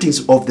and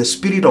promptings of the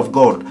Spirit of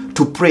God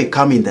to pray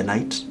come in the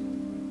night?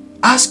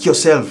 Ask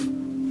yourself,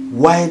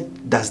 why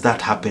does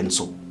that happen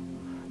so?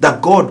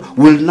 That God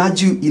will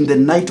nudge you in the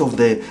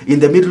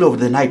middle of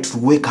the night to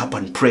wake up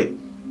and pray.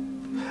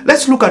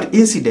 Let's look at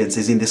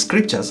incidences in the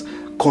scriptures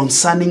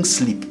concerning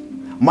sleep.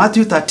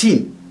 Matthew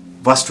 13,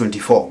 verse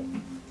 24.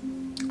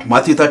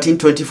 Matthew 13,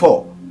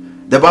 24.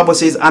 The Bible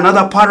says,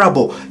 another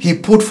parable he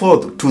put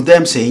forth to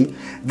them, saying,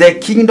 the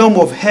kingdom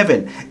of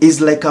heaven is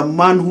like a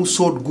man who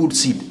sowed good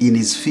seed in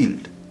his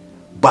field.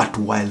 But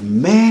while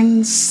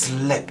men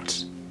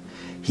slept,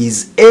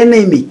 his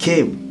enemy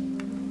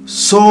came,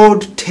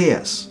 sowed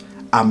tares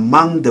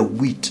among the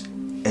wheat,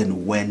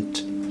 and went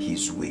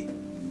his way.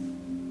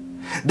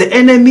 The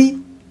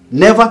enemy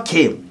never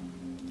came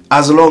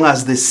as long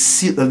as the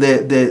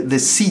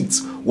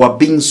seeds were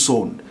being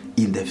sown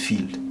in the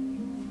field.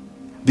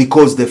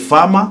 Because the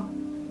farmer,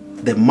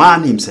 the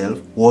man himself,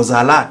 was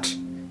alert.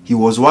 He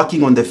was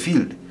working on the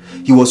field.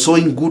 He was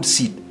sowing good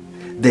seed.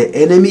 The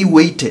enemy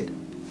waited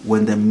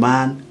when the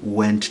man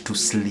went to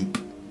sleep.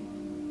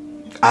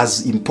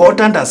 As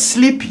important as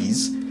sleep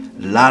is,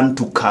 learn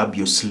to curb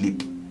your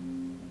sleep.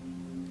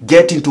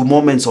 Get into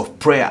moments of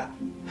prayer.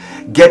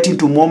 Get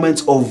into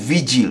moments of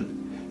vigil.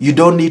 You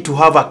don't need to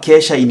have a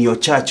kesha in your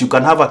church. You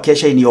can have a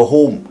kesha in your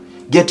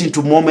home. Get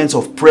into moments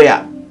of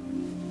prayer.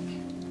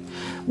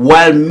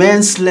 While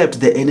men slept,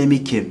 the enemy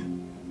came.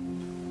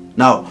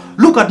 Now,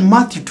 look at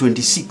Matthew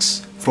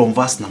 26 from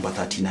verse number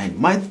 39.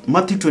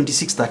 Matthew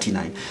 26,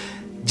 39.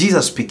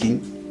 Jesus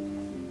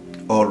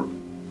speaking, or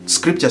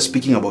scripture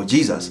speaking about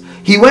Jesus.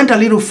 He went a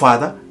little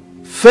farther,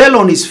 fell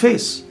on his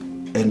face,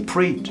 and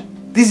prayed.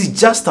 This is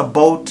just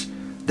about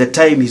the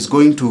time he's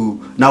going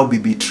to now be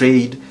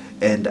betrayed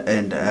and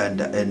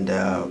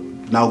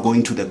now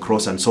going to the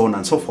cross and so on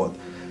and so forth.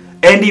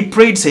 And he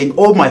prayed, saying,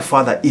 oh my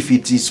Father, if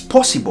it is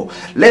possible,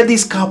 let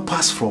this cup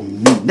pass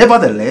from me.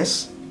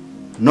 Nevertheless,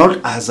 not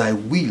as I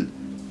will,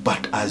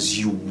 but as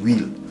you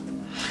will.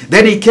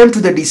 Then he came to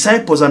the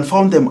disciples and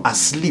found them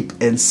asleep,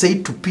 and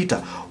said to Peter,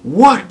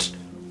 what?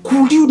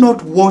 Could you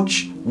not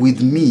watch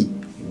with me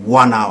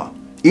 1 hour?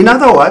 In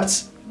other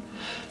words,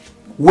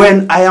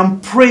 when I am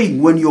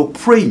praying, when you're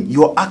praying,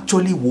 you're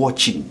actually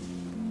watching.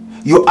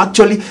 You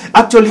actually,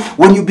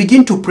 when you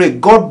begin to pray,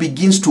 God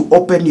begins to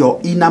open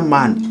your inner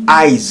man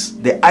eyes,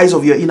 the eyes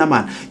of your inner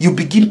man. You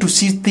begin to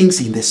see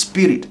things in the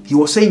spirit. He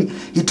was saying,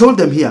 he told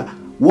them here,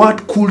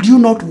 what, could you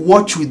not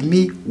watch with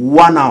me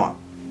 1 hour?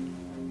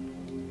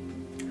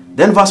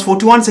 Then verse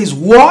 41 says,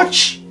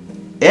 watch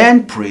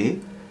and pray,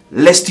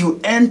 lest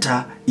you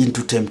enter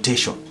into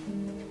temptation.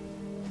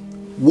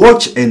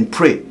 Watch and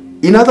pray.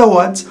 In other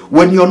words,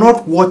 when you're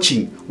not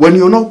watching, when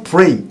you're not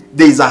praying,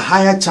 there is a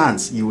higher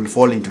chance you will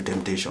fall into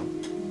temptation.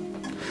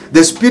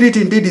 The spirit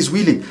indeed is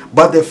willing,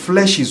 but the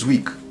flesh is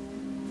weak.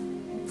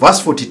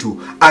 Verse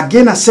 42.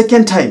 Again, a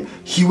second time,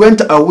 he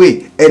went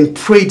away and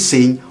prayed,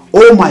 saying,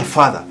 oh my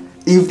Father,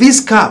 if this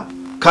cup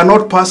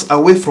cannot pass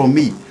away from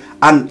me,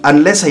 and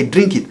unless I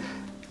drink it,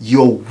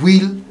 your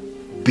will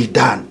be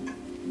done.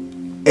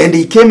 And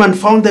he came and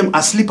found them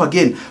asleep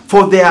again,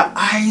 for their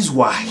eyes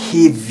were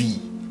heavy.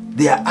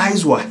 Their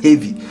eyes were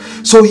heavy.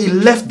 So he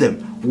left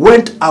them,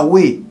 went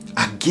away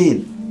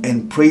again,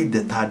 and prayed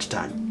the third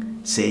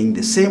time, saying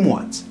the same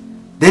words.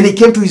 Then he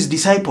came to his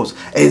disciples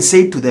and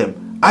said to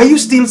them, are you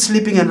still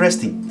sleeping and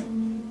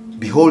resting?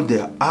 Behold,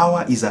 the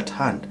hour is at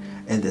hand,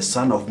 and the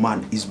Son of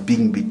Man is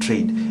being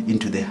betrayed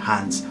into the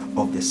hands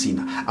of the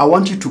sinner. I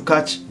want you to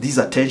catch this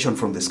attention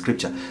from the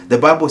scripture. The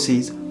Bible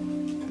says,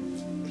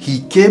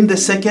 he came the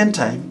second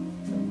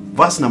time,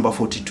 verse number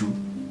 42.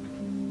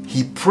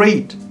 He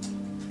prayed.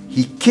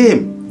 He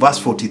came, verse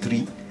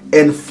 43,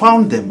 and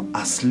found them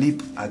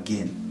asleep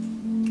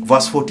again.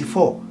 Verse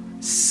 44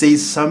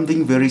 says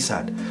something very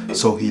sad.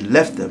 So he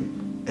left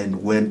them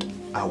and went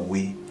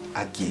away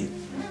again.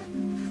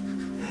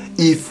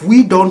 if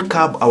we don't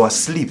curb our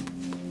sleep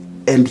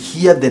and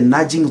hear the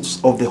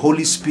nudgings of the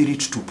Holy Spirit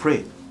to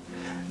pray,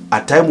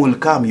 a time will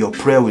come your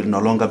prayer will no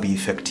longer be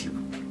effective.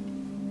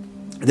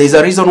 There's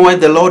a reason why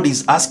the Lord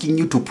is asking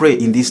you to pray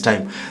in this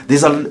time.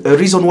 There's a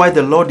reason why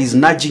the Lord is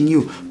nudging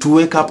you to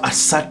wake up at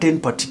certain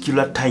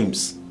particular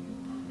times.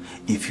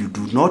 If you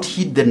do not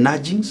heed the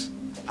nudgings,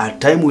 a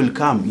time will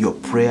come your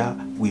prayer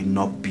will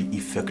not be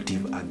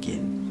effective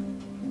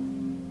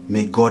again.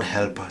 May God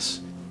help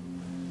us.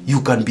 You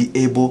can be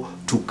able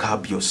to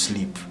curb your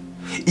sleep.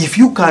 If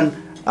you can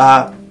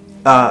have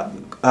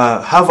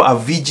a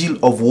vigil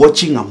of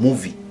watching a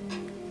movie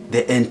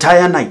the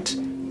entire night,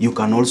 you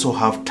can also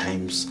have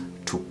times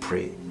to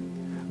pray.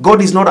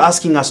 God is not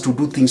asking us to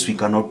do things we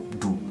cannot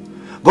do.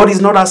 God is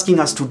not asking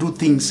us to do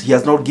things He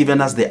has not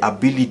given us the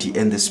ability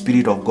and the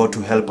Spirit of God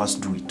to help us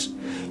do it.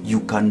 You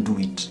can do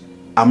it.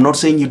 I'm not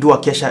saying you do a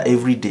kesha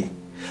every day,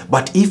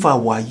 but if I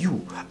were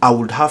you, I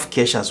would have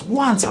keshas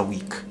once a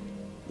week.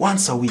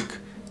 Once a week.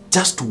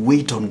 Just to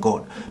wait on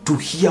God, to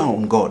hear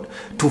on God,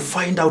 to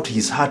find out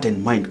His heart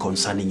and mind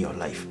concerning your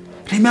life.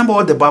 Remember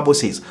what the Bible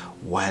says,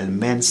 while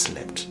men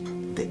slept,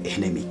 the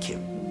enemy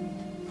came.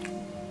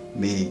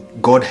 May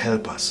God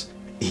help us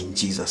in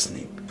Jesus'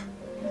 name.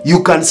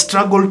 You can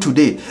struggle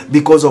today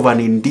because of an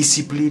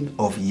indiscipline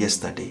of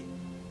yesterday.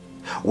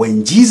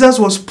 When Jesus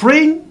was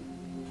praying,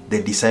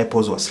 the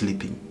disciples were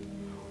sleeping.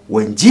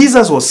 When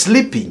Jesus was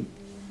sleeping,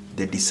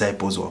 the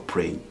disciples were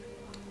praying.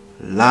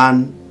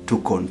 Learn to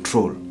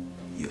control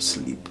your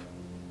sleep.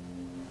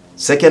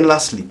 Second,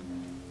 lastly,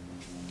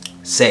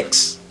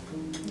 sex.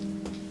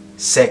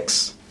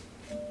 Sex.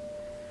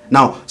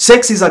 Now,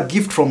 sex is a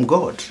gift from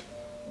God.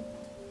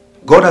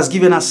 God has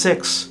given us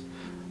sex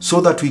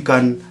so that we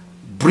can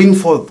bring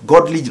forth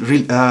godly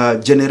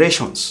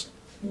generations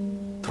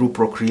through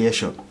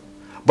procreation.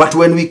 But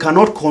when we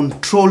cannot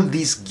control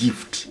this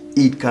gift,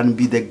 it can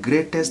be the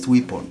greatest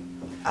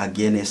weapon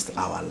against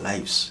our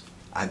lives,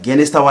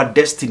 against our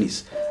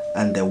destinies,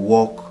 and the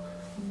walk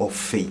of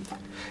faith.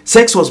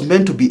 Sex was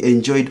meant to be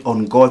enjoyed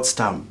on God's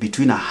term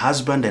between a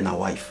husband and a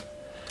wife.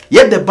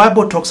 Yet the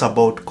Bible talks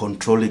about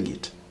controlling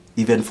it,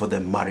 even for the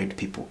married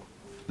people.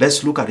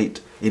 Let's look at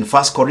it in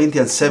 1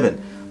 Corinthians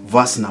 7,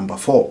 verse number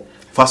 4.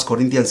 1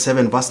 Corinthians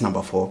 7, verse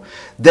number 4.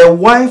 The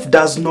wife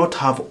does not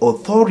have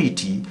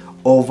authority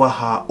over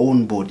her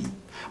own body,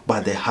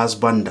 but the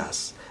husband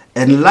does.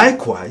 And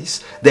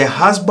likewise, the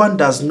husband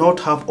does not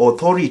have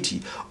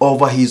authority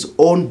over his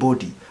own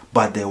body,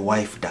 but the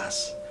wife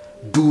does.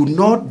 Do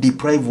not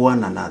deprive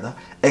one another,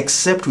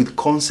 except with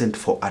consent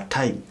for a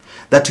time,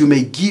 that you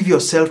may give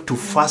yourself to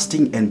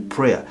fasting and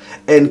prayer,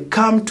 and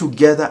come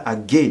together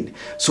again,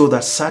 so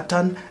that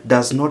Satan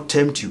does not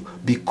tempt you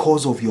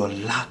because of your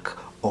lack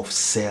of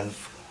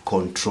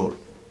self-control.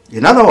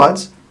 In other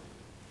words,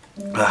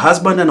 a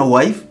husband and a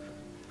wife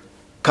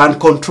can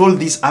control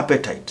this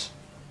appetite.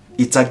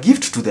 It's a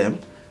gift to them,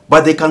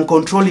 but they can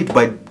control it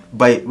by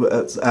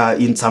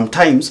in some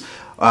times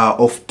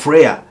of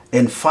prayer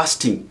and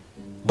fasting.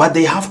 But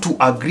they have to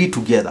agree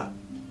together.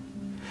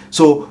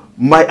 So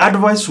my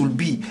advice would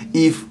be,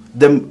 if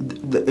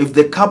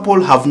the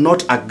couple have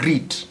not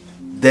agreed,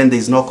 then there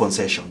is no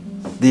concession.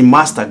 They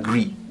must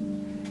agree.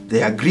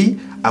 They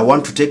agree, I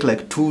want to take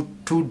like two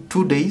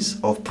days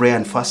of prayer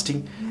and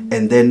fasting,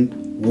 and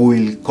then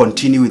we will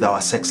continue with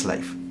our sex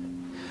life.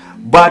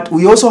 But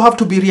we also have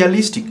to be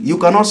realistic. You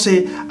cannot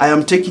say, I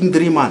am taking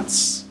 3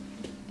 months.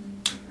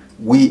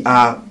 We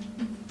are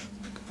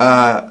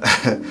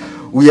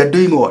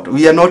doing what?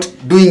 We are not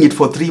doing it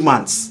for 3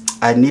 months.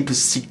 I need to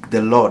seek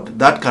the Lord.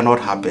 That cannot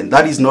happen.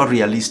 That is not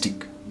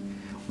realistic.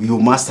 You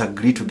must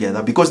agree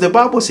together, because the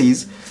Bible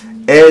says,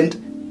 and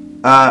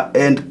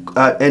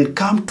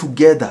come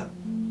together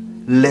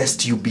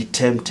lest you be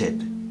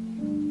tempted.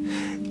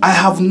 I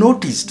have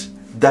noticed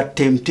that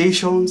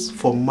temptations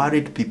for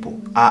married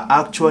people are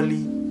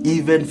actually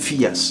even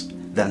fierce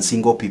than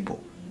single people.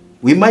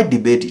 We might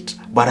debate it,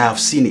 but I have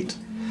seen it.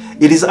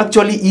 It is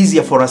actually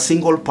easier for a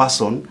single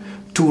person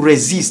to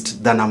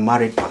resist than a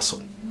married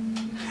person.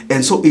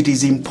 And so it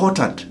is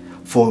important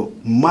for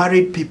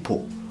married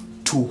people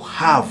to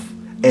have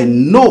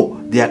and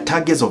know their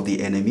targets of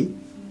the enemy.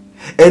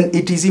 And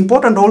it is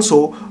important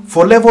also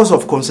for levels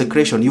of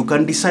consecration. You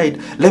can decide,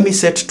 let me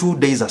set 2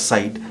 days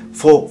aside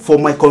for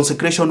my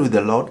consecration with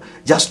the Lord,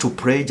 just to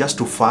pray, just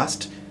to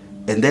fast.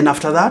 And then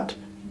after that,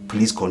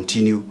 please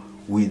continue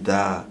with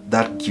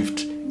that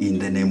gift in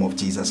the name of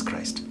Jesus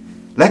Christ.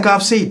 Like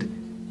I've said,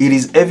 it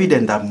is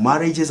evident that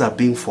marriages are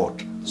being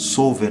fought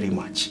so very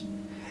much.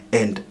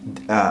 And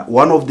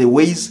one of the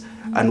ways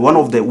and one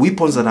of the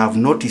weapons that I've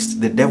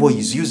noticed the devil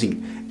is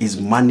using is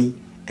money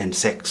and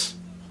sex.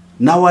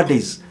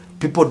 Nowadays,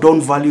 people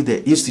don't value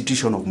the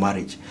institution of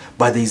marriage,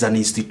 but there's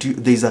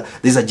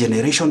a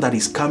generation that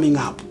is coming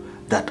up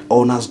that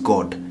honors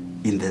God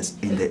in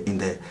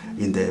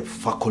the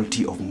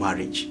faculty of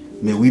marriage.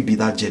 May we be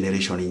that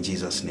generation in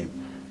Jesus' name.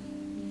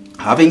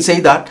 Having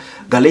said that,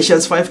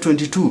 Galatians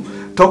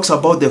 5:22 talks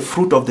about the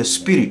fruit of the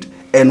Spirit,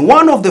 and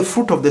one of the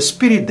fruit of the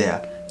Spirit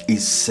there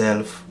is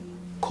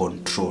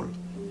self-control.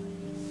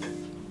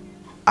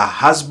 A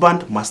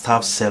husband must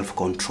have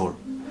self-control.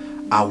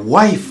 A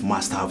wife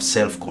must have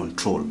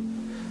self-control.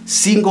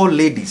 Single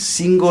ladies,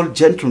 single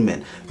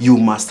gentlemen, you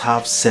must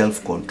have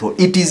self-control.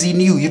 It is in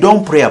you. You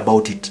don't pray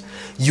about it.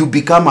 You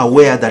become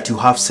aware that you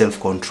have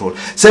self-control.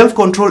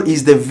 Self-control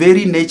is the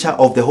very nature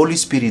of the Holy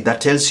Spirit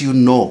that tells you,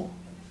 no,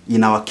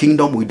 in our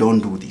kingdom we don't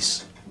do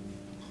this.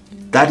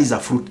 That is a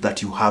fruit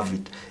that you have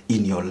it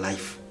in your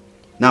life.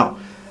 Now,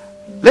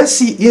 let's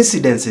see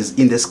incidences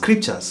in the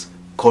scriptures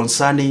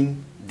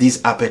concerning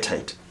this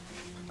appetite.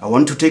 I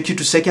want to take you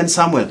to 2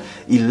 Samuel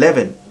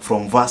 11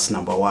 from verse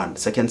number 1.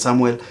 2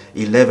 Samuel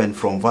 11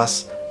 from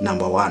verse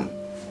number 1.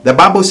 The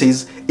Bible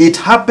says, it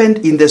happened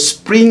in the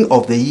spring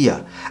of the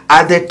year,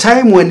 at the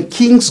time when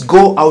kings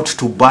go out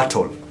to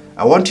battle.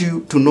 I want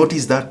you to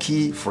notice that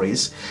key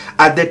phrase.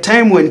 At the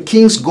time when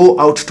kings go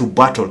out to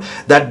battle,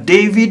 that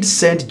David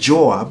sent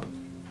Joab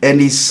and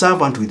his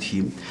servant with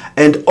him,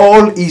 and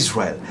all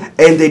Israel,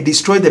 and they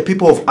destroyed the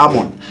people of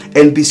Ammon,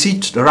 and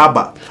besieged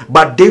Rabbah.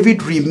 But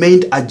David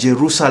remained at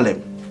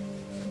Jerusalem.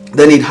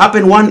 Then it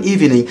happened one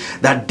evening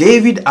that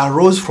David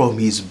arose from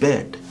his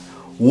bed,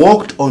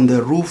 walked on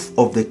the roof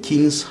of the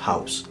king's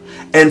house,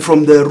 and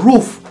from the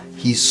roof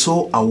he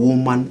saw a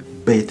woman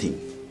bathing.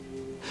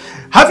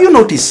 Have you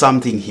noticed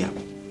something here?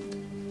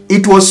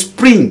 It was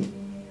spring,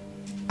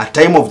 a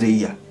time of the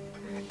year,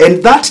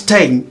 and that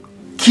time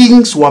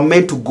kings were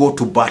meant to go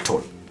to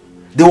battle.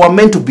 They were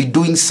meant to be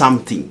doing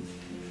something.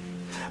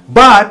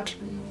 But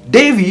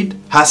David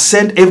has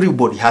sent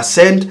everybody, has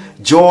sent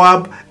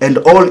Joab and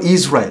all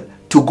Israel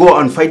to go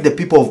and fight the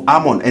people of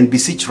Ammon and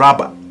besiege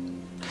Rabbah.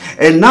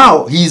 And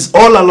now he is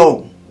all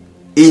alone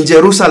in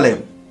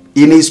Jerusalem,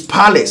 in his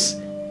palace.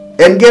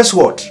 And guess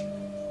what?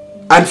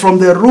 And from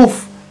the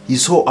roof, he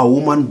saw a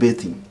woman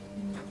bathing.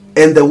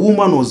 And the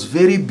woman was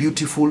very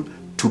beautiful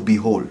to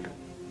behold.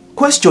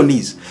 Question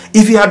is,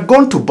 if he had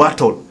gone to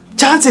battle,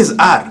 chances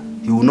are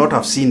he would not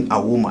have seen a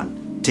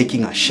woman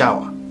taking a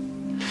shower.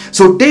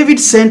 So David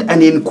sent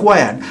and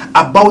inquired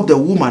about the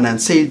woman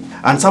and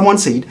someone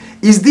said,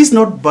 is this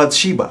not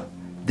Bathsheba,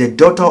 the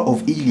daughter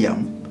of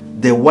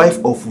Eliam, the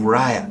wife of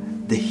Uriah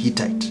the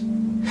Hittite?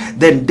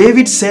 Then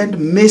David sent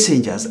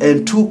messengers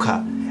and took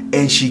her,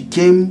 and she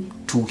came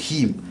to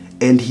him,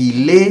 and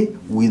he lay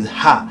with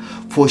her,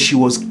 for she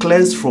was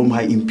cleansed from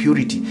her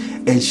impurity,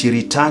 and she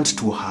returned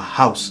to her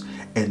house,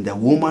 and the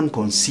woman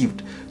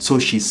conceived. So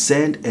she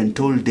sent and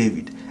told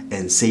David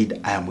and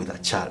said, I am with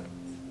a child.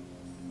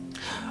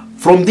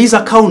 From this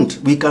account,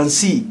 we can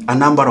see a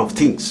number of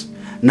things.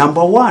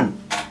 Number one,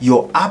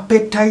 your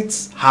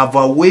appetites have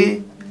a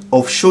way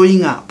of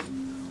showing up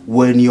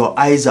when your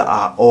eyes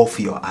are off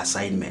your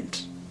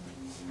assignment.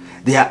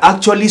 They are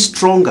actually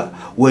stronger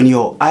when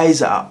your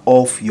eyes are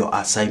off your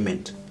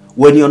assignment.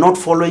 When you're not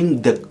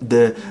following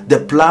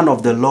the plan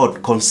of the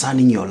Lord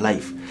concerning your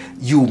life,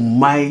 you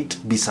might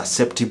be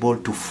susceptible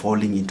to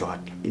falling into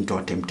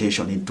a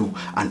temptation, into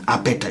an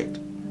appetite.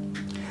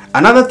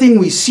 Another thing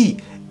we see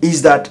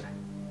is that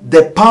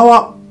the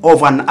power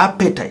of an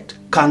appetite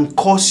can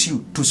cause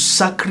you to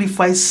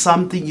sacrifice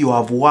something you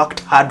have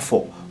worked hard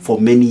for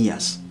many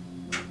years.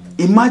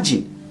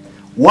 Imagine,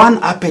 one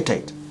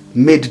appetite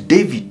made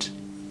David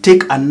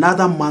take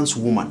another man's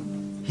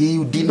woman.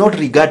 He did not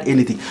regard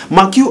anything.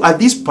 Mark you, at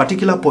this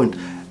particular point,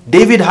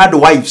 David had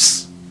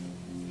wives.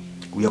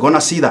 We are going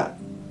to see that.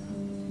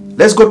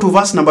 Let's go to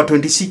verse number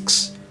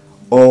 26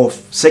 of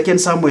 2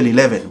 Samuel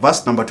 11,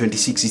 verse number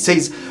 26. It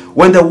says,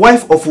 when the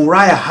wife of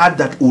Uriah heard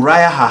that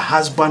Uriah, her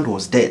husband,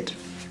 was dead,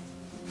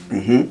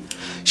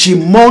 she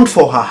mourned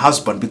for her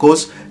husband,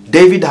 because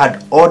David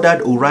had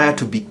ordered Uriah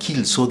to be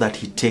killed so that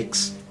he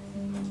takes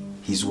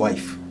his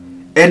wife.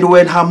 And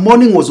when her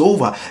mourning was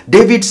over,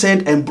 David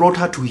sent and brought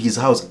her to his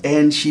house,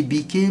 and she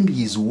became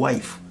his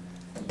wife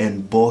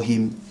and bore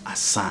him a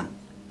son.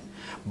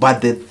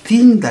 But the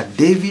thing that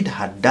David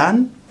had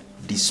done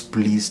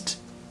displeased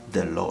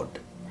the Lord.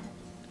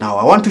 Now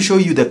I want to show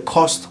you the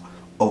cost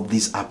of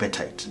this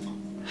appetite.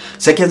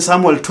 2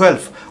 Samuel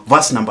 12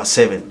 verse number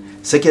 7.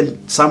 2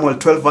 Samuel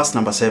 12 verse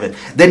number 7.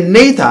 Then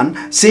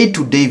Nathan said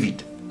to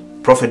David,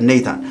 Prophet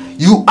Nathan,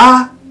 you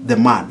are the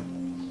man.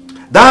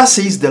 Thus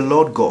says the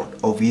Lord God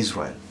of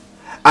Israel,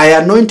 I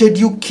anointed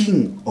you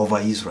king over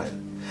Israel,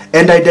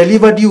 and I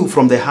delivered you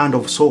from the hand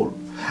of Saul.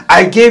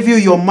 I gave you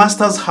your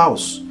master's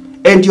house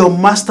and your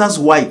master's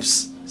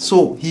wives.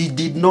 So he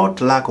did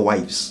not lack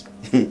wives.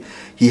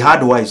 He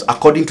had wives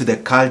according to the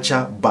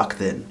culture back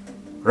then.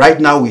 Right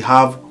now we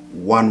have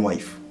one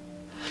wife.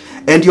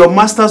 And your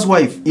master's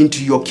wife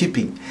into your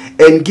keeping,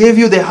 and gave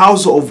you the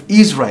house of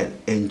Israel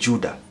and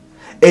Judah.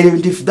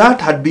 And if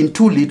that had been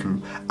too little,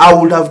 I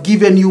would have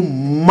given you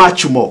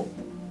much more.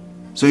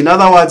 So in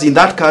other words, in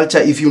that culture,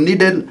 if you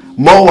needed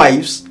more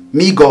wives,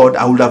 me God,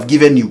 I would have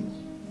given you.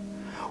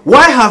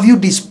 Why have you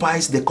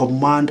despised the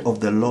command of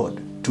the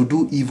Lord to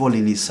do evil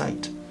in his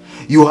sight?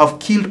 You have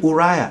killed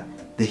Uriah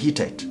the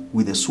Hittite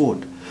with a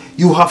sword.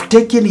 You have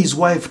taken his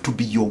wife to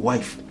be your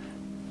wife,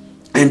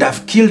 and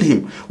have killed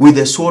him with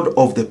the sword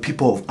of the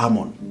people of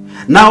Ammon.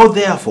 Now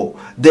therefore,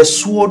 the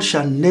sword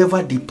shall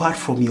never depart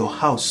from your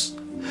house,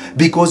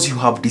 because you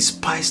have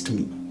despised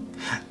me.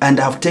 and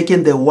have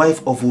taken the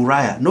wife of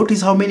Uriah.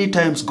 Notice how many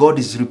times God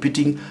is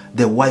repeating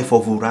the wife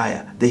of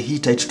Uriah, the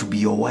Hittite, to be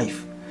your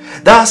wife.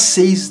 Thus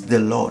says the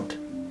Lord,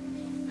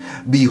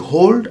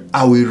 behold,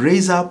 I will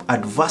raise up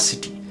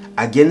adversity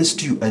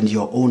against you and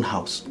your own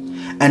house,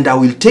 and I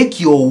will take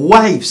your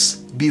wives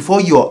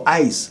before your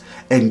eyes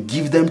and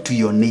give them to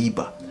your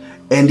neighbor,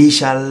 and he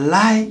shall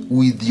lie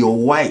with your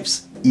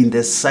wives in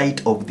the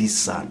sight of this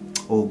sun.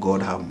 Oh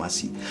God, have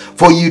mercy.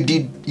 For you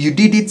did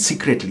it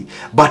secretly,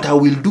 but I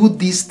will do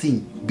this thing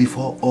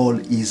before all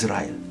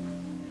Israel,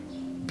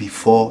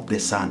 before the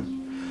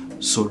sun.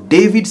 So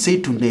David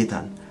said to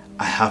Nathan,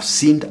 I have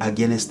sinned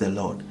against the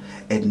Lord.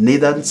 And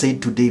Nathan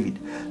said to David,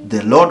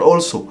 the Lord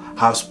also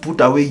has put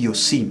away your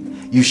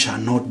sin. You shall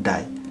not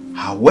die.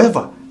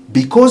 However,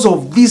 because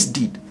of this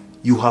deed,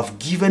 you have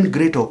given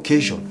great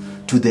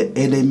occasion to the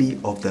enemy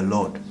of the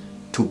Lord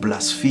to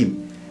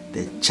blaspheme.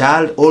 The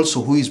child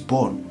also who is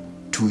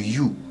born to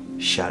you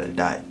shall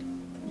die.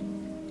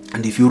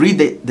 And if you read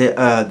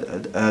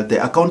the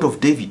account of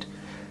David,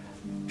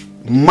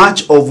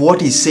 much of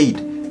what he said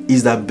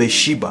is that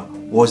Bathsheba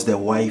was the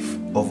wife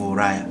of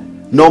Uriah.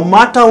 No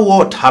matter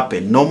what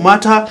happened, no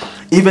matter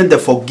even the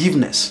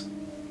forgiveness,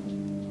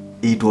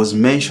 it was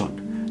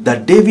mentioned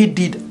that David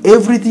did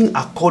everything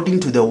according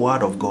to the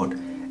word of God,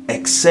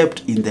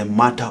 except in the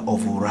matter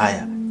of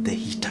Uriah the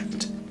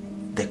Hittite,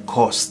 the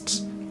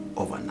costs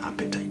of an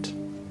appetite.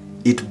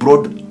 It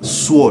brought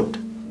sword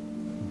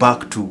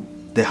back to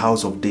the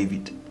house of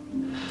David.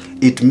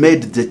 It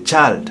made the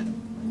child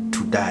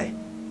to die.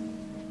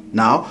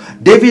 Now,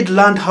 David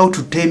learned how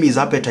to tame his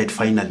appetite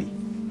finally.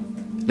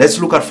 Let's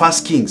look at 1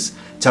 Kings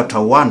chapter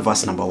 1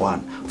 verse number 1.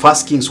 1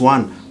 Kings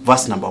 1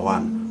 verse number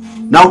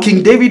 1. Now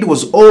King David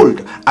was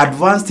old,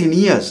 advanced in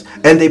years,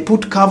 and they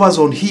put covers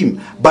on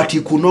him, but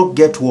he could not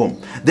get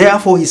warm.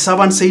 Therefore his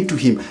servant said to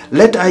him,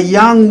 let a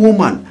young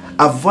woman,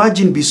 a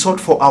virgin, be sought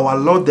for our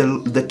Lord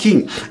the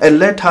king, and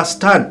let her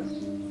stand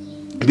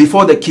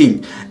before the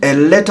king,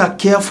 and let her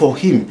care for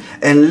him,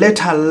 and let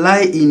her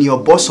lie in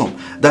your bosom,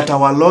 that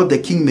our Lord the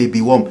king may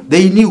be warm.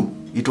 They knew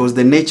it was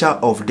the nature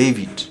of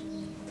David.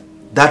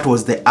 That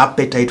was the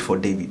appetite for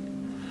David.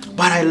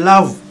 But I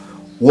love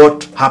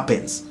what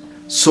happens.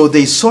 So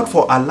they sought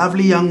for a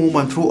lovely young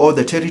woman through all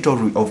the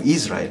territory of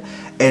Israel,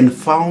 and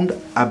found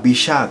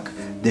Abishag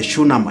the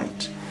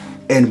Shunammite,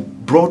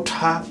 and brought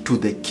her to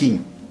the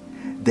king.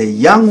 The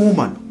young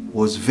woman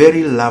was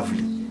very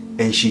lovely,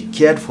 and she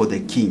cared for the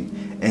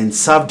king and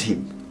served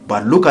him.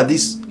 But look at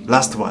this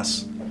last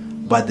verse.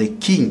 But the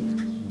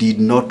king did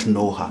not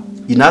know her.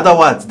 In other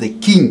words, the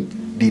king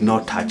did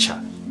not touch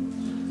her.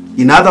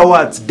 In other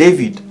words,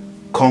 David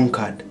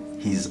conquered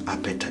his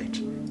appetite.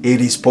 It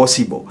is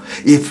possible.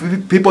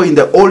 If people in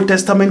the Old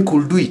Testament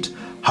could do it,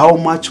 how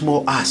much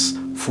more us,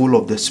 full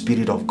of the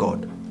Spirit of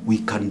God, we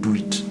can do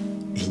it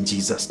in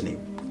Jesus' name.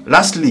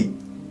 Lastly,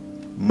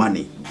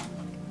 money.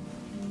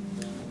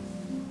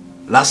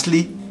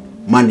 Lastly,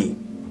 money.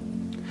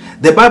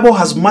 The Bible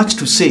has much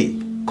to say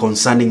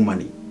concerning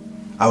money.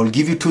 I will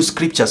give you two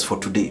scriptures for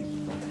today.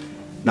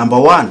 Number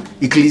one,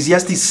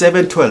 Ecclesiastes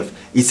 7:12.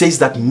 It says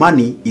that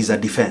money is a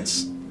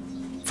defense.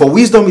 For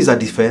wisdom is a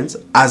defense,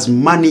 as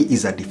money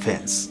is a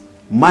defense.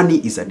 Money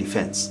is a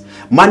defense.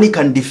 Money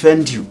can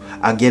defend you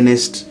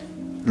against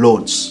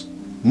loans.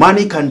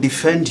 Money can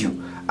defend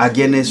you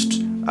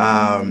against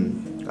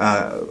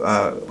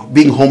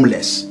being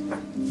homeless.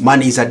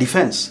 Money is a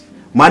defense.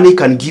 Money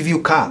can give you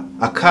a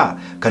car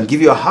can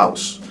give you a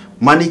house.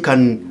 Money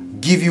can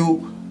give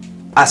you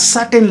a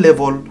certain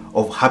level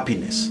of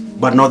happiness,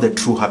 but not the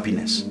true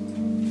happiness.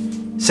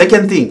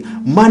 Second thing,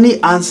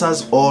 money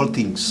answers all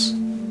things.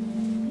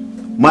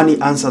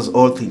 Money answers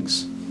all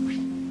things.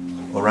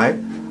 All right?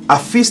 A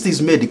feast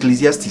is made,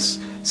 Ecclesiastes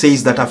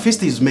says that a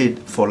feast is made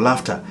for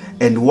laughter,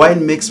 and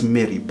wine makes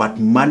merry, but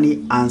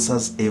money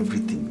answers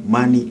everything.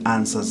 Money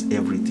answers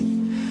everything.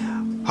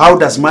 How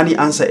does money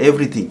answer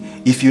everything?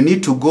 If you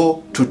need to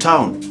go to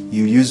town,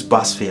 you use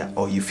bus fare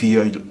or you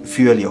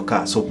fuel your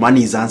car. So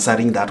money is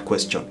answering that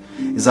question.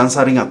 It's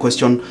answering a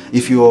question.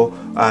 If you're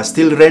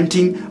still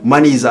renting,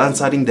 money is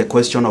answering the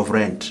question of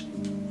rent.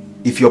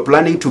 If you're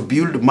planning to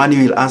build, money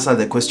will answer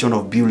the question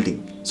of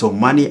building. So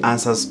money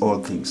answers all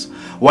things.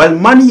 While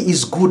money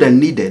is good and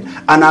needed,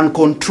 an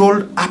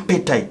uncontrolled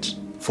appetite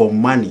for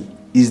money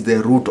is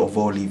the root of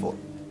all evil.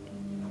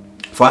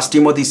 1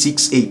 Timothy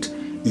 6:8,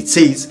 it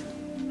says,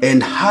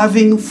 and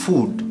having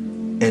food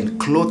and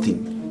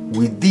clothing,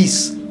 with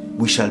this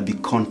we shall be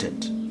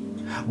content.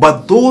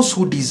 But those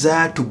who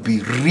desire to be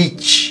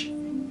rich,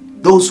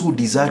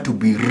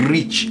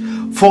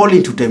 fall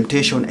into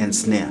temptation and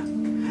snare,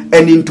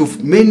 and into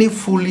many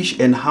foolish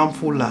and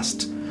harmful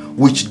lusts,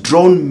 which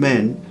drown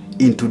men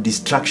into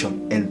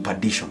destruction and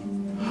perdition.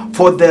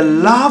 For the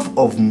love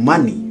of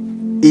money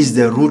is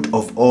the root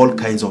of all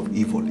kinds of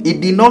evil.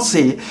 It did not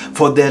say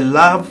for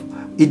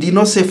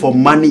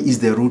money is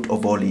the root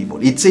of all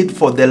evil. It said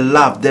for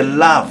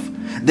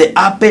the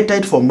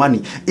appetite for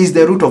money is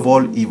the root of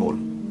all evil.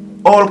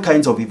 All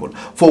kinds of evil,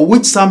 for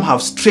which some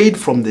have strayed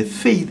from the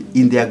faith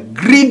in their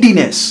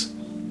greediness,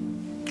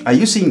 Are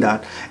you seeing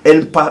that?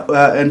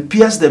 And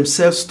pierce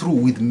themselves through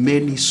with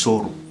many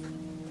sorrow.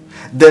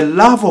 The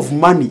love of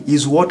money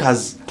is what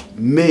has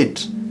made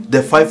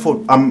the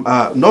fivefold,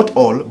 not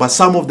all, but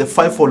some of the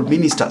fivefold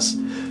ministers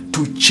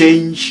to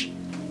change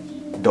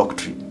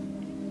doctrine.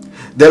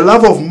 The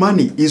love of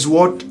money is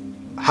what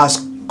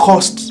has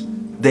cost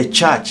the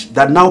church,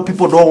 that now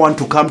people don't want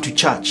to come to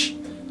church,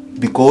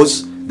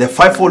 because the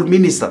fivefold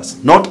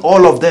ministers, not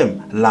all of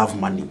them, love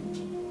money.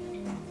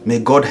 May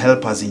God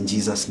help us in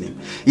Jesus' name.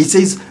 It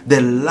says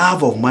the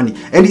love of money.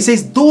 And it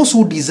says those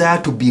who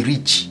desire to be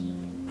rich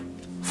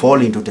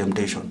fall into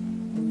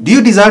temptation. Do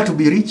you desire to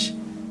be rich?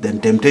 Then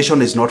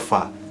temptation is not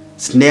far.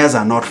 Snares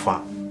are not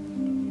far.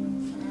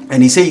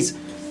 And he says,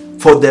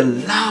 for the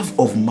love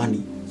of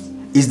money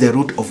is the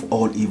root of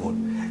all evil,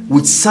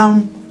 which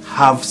some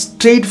have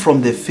strayed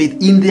from the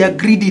faith in their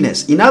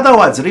greediness. In other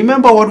words,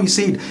 remember what we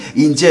said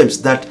in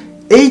James, that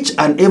each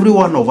and every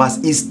one of us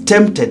is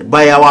tempted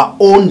by our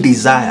own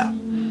desire.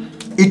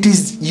 It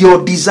is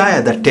your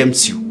desire that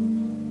tempts you.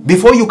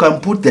 Before you can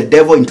put the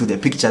devil into the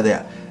picture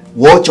there,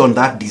 watch on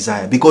that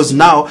desire, because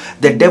now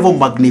the devil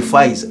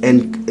magnifies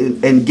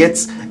and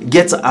gets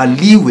a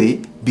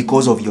leeway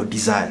because of your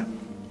desire.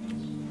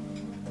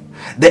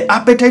 The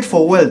appetite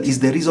for wealth is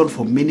the reason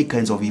for many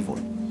kinds of evil.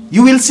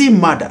 You will see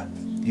murder,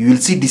 you will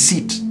see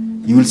deceit,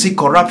 you will see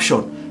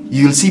corruption,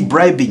 you will see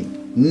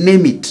bribing,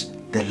 name it,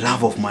 the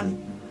love of money.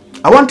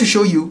 I want to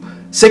show you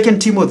 2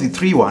 Timothy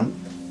 3:1,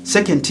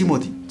 2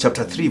 Timothy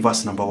chapter 3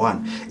 verse number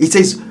 1. It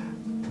says,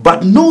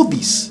 but know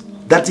this,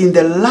 that in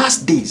the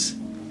last days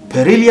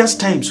perilous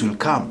times will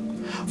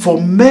come,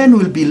 for men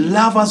will be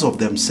lovers of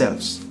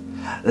themselves,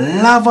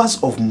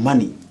 lovers of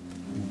money,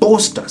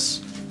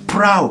 boasters,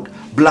 proud,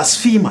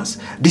 blasphemers,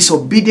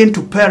 disobedient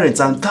to parents,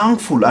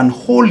 unthankful,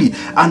 unholy,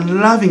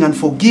 unloving,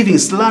 unforgiving,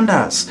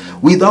 slanderers,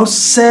 without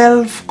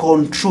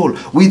self-control,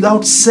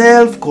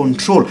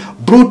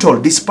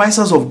 brutal,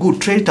 despisers of good,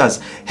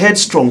 traitors,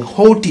 headstrong,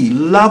 haughty,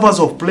 lovers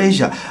of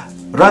pleasure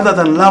rather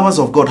than lovers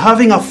of God,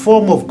 having a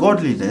form of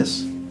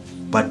godliness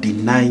but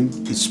denying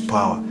its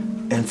power.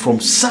 And from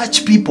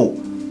such people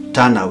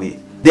turn away.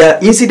 There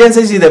are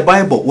incidences in the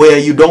Bible where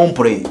you don't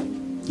pray,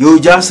 you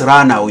just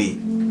run away.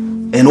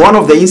 And one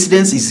of the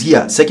incidents is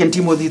here, 2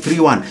 Timothy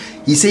 3:1.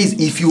 He says,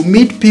 if you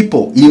meet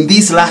people in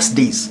these last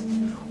days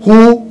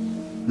who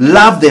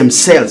love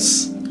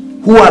themselves,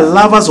 who are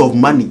lovers of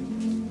money,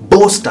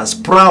 boasters,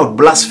 proud,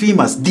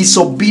 blasphemers,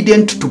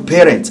 disobedient to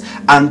parents,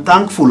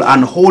 unthankful,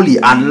 unholy,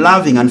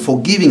 unloving,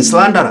 unforgiving,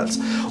 slanderers,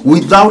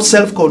 without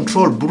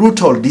self-control,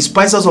 brutal,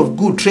 despisers of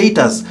good,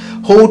 traitors,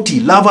 haughty,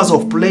 lovers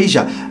of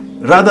pleasure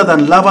rather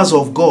than lovers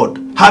of God,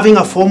 having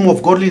a form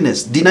of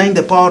godliness, denying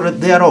the power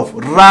thereof,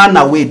 run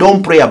away.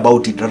 Don't pray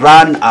about it,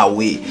 run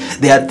away.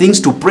 There are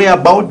things to pray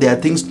about, there are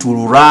things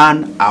to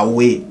run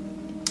away.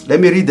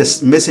 Let me read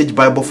this Message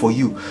Bible for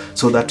you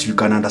so that you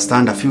can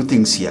understand a few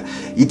things here.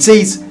 It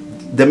says,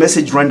 the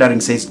Message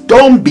rendering says,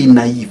 don't be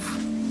naive.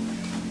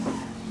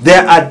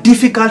 There are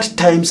difficult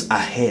times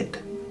ahead.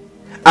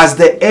 As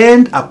the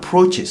end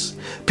approaches,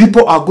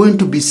 people are going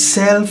to be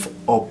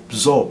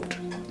self-absorbed,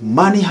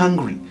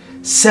 money-hungry,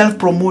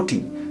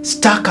 self-promoting,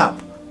 stuck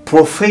up,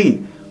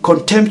 profane,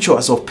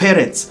 contemptuous of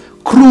parents,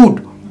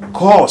 crude,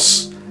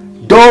 coarse,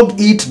 dog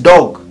eat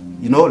dog,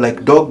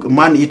 like dog,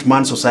 man eat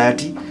man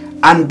society,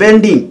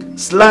 unbending,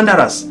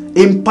 slanderous,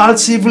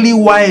 impulsively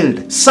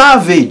wild,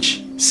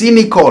 savage,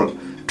 cynical,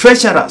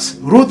 treacherous,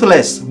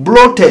 ruthless,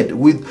 bloated,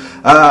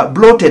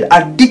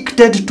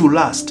 addicted to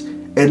lust.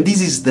 And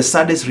this is the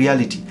saddest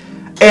reality.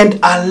 And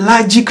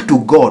allergic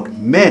to God.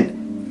 Men,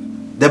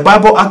 the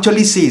Bible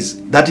actually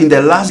says that in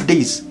the last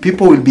days,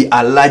 people will be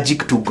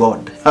allergic to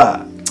God.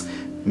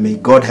 May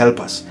God help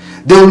us.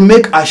 They will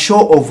make a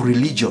show of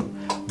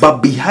religion,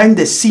 but behind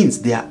the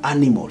scenes, they are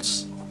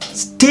animals.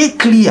 Stay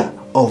clear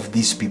of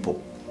these people.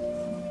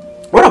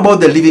 What about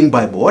the Living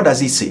Bible? What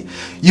does it say?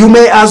 You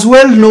may as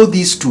well know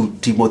this too,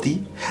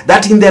 Timothy,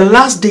 that in the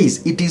last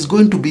days, it is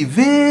going to be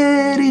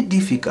very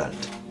difficult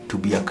to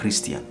be a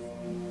Christian.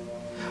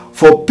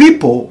 For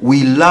people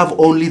will love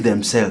only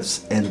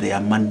themselves and their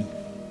money.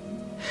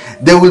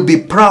 They will be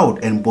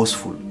proud and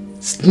boastful,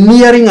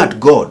 sneering at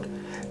God,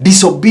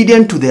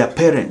 disobedient to their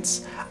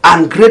parents,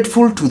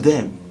 ungrateful to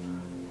them,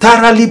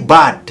 thoroughly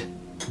bad.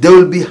 They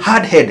will be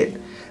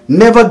hard-headed,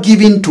 never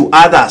giving to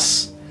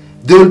others.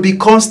 They will be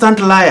constant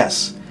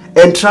liars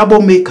and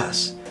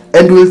troublemakers,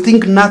 and will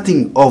think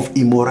nothing of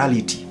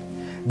immorality.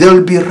 They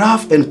will be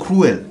rough and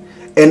cruel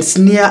and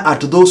sneer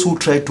at those who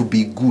try to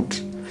be good.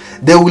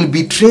 They will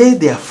betray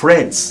their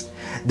friends.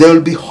 They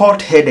will be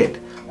hot-headed,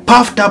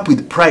 puffed up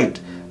with pride,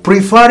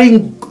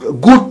 preferring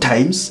good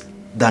times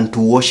than to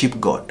worship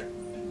God.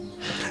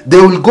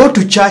 They will go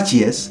to church,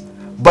 yes,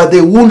 but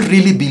they won't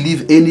really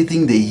believe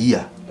anything they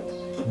hear.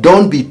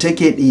 Don't be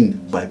taken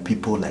in by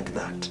people like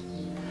that.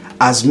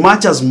 As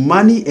much as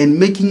money and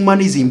making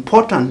money is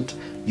important,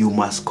 you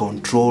must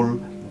control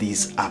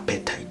this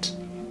appetite.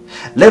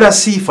 Let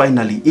us see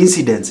finally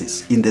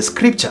incidences in the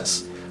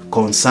scriptures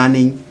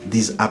concerning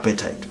this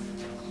appetite.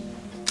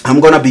 I'm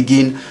going to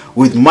begin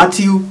with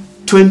Matthew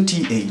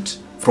 28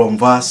 from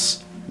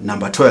verse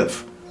number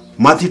 12.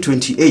 Matthew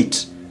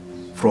 28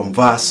 from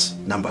verse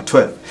number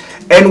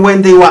 12. And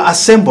when they were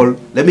assembled,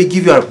 let me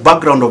give you a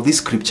background of this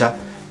scripture.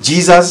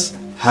 Jesus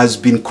has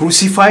been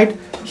crucified.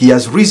 He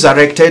has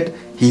resurrected.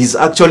 He is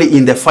actually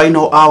in the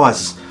final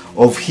hours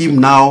of him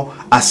now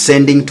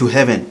ascending to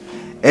heaven.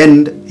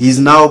 And he's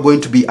now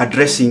going to be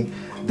addressing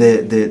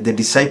the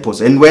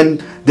disciples. And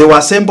when they were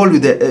assembled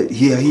with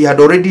he had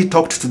already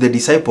talked to the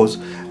disciples.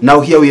 Now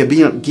here we are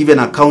being given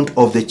account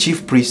of the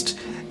chief priest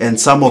and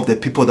some of the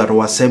people that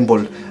were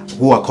assembled,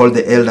 who are called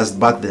the elders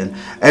back then.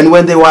 And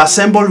when they were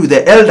assembled with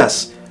the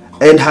elders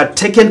and had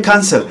taken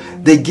counsel,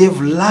 they gave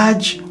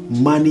large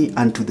money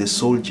unto the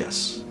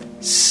soldiers,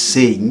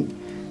 saying,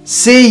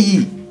 Say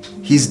ye,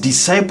 his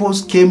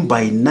disciples came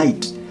by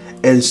night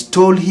and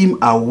stole him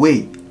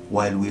away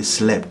while we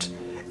slept.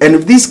 And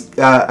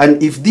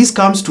if this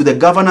comes to the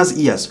governor's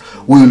ears,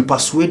 we will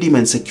persuade him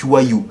and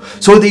secure you.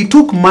 So they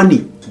took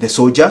money, the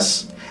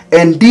soldiers,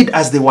 and did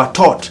as they were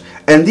taught.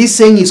 And this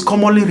saying is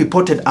commonly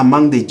reported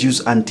among the Jews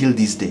until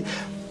this day.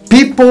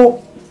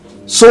 People,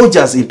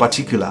 soldiers in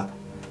particular,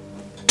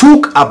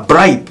 took a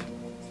bribe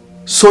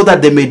so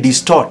that they may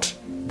distort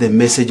the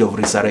message of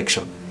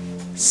resurrection.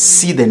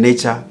 See the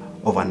nature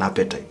of an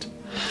appetite.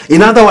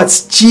 In other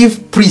words,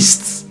 chief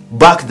priests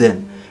back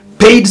then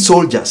paid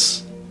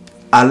soldiers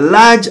a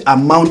large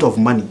amount of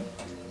money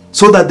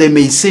so that they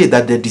may say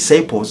that the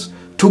disciples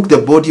took the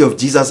body of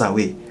Jesus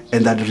away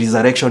and that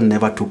resurrection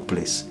never took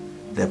place.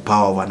 The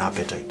power of an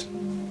appetite.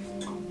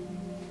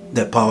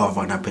 The power of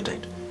an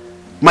appetite.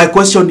 My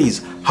question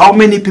is, how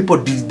many people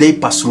did they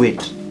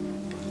persuade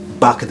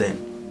back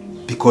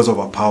then because of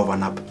a power of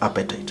an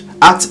appetite?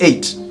 Acts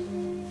 8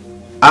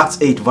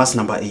 verse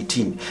number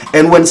 18.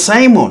 And when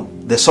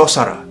Simon the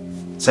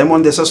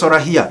sorcerer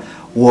here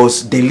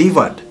was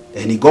delivered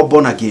and he got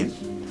born again,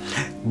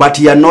 but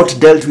he had not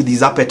dealt with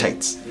his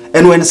appetites.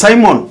 And when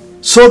Simon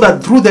saw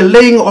that through the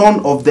laying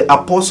on of the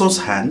apostles'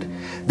 hand,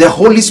 the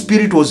Holy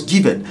Spirit was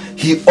given,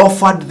 he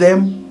offered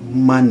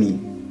them money,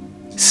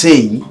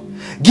 saying,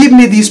 Give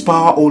me this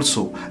power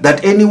also,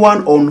 that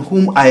anyone on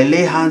whom I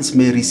lay hands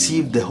may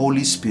receive the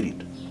Holy Spirit.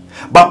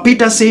 But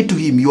Peter said to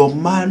him, Your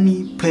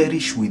money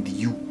perish with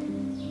you,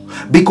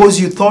 because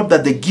you thought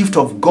that the gift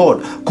of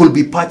God could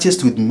be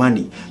purchased with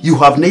money. You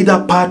have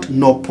neither part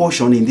nor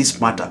portion in this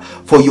matter,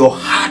 for your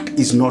heart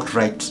is not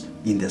right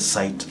in the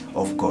sight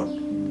of God.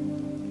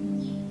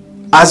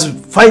 As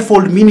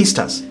fivefold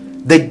ministers,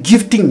 the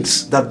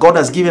giftings that God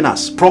has given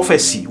us,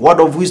 prophecy, word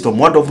of wisdom,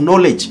 word of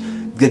knowledge,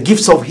 the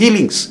gifts of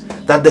healings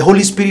that the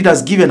Holy Spirit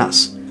has given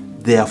us,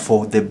 they are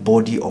for the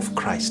body of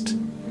Christ.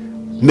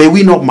 May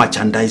we not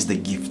merchandise the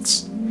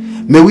gifts.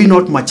 May we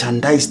not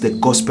merchandise the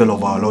gospel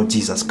of our Lord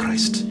Jesus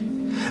Christ.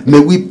 May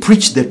we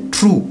preach the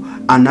true,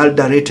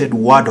 unadulterated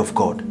word of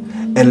God,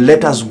 and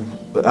let us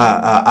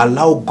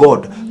allow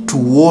God to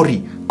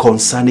worry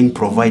concerning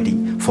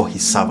providing for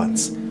his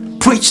servants.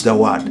 Preach the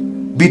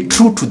word. Be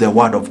true to the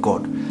word of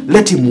God.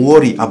 Let him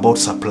worry about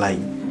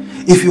supplying.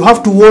 If you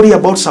have to worry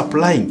about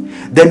supplying,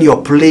 then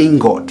you're playing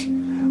God.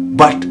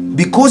 But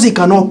because he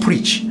cannot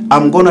preach,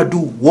 I'm going to do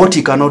what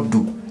he cannot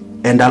do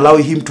and allow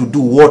him to do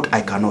what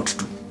I cannot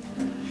do.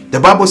 The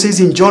Bible says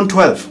in John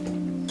 12,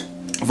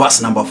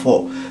 verse number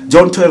 4.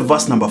 John 12,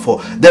 verse number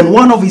 4. Then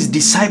one of his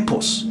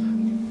disciples,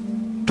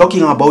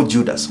 talking about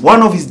Judas,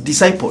 one of his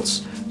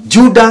disciples,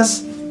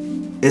 Judas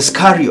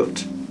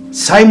Iscariot,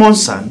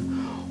 Simon's son,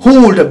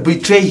 who would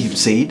betray him,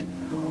 said,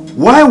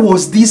 Why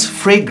was this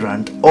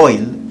fragrant oil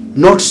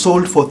not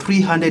sold for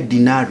 300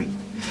 denarii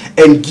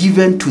and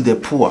given to the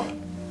poor?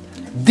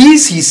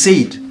 This he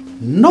said,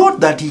 not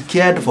that he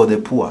cared for the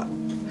poor,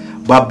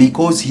 but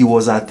because he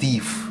was a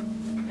thief,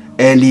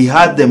 and he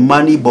had the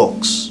money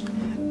box,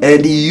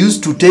 and he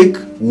used to take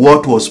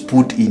what was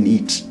put in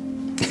it.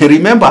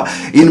 Remember,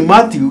 in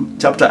Matthew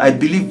chapter, I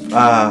believe,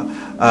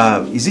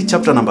 is it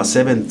chapter number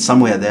 7,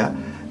 somewhere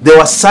there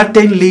were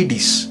certain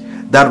ladies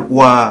that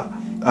were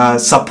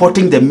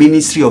supporting the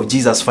ministry of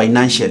Jesus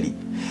financially.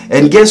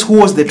 And guess who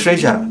was the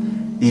treasurer?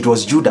 It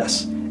was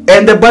Judas.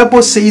 And the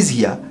Bible says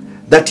here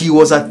that he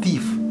was a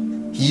thief.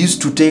 He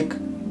used to take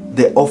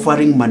the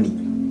offering money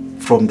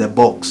from the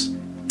box.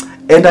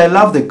 And I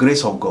love the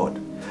grace of God,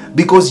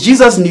 because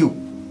Jesus knew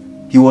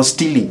he was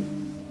stealing.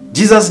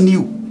 Jesus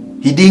knew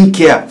he didn't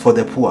care for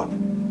the poor.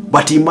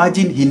 But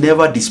imagine, he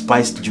never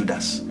despised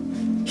Judas.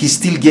 He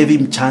still gave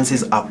him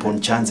chances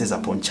upon chances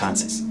upon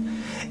chances.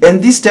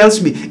 And this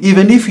tells me,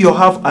 even if you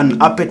have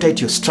an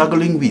appetite you're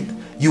struggling with,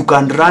 you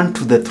can run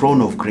to the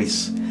throne of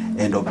grace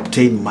and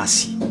obtain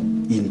mercy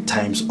in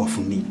times of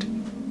need.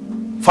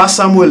 1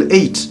 Samuel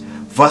 8,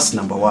 verse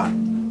number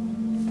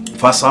 1.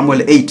 1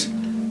 Samuel 8,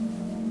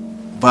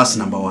 verse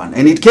number 1.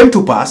 And it came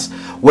to pass,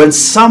 when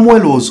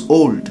Samuel was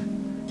old,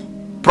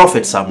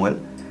 prophet Samuel,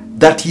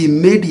 that he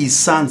made his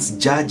sons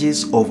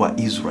judges over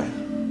Israel.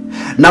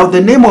 Now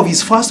the name of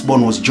his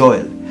firstborn was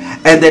Joel,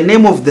 and the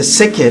name of the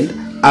second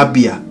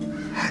Abiah.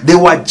 They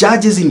were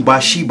judges in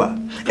Bathsheba,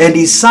 and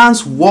his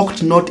sons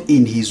walked not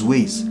in his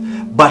ways,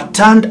 but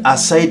turned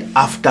aside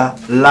after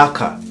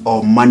lucre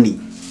or money,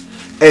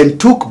 and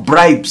took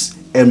bribes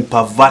and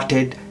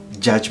perverted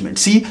judgment.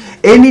 See,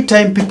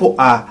 anytime people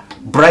are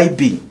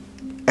bribing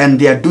and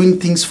they are doing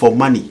things for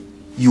money,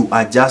 you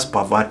are just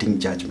perverting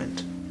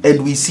judgment.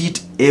 And we see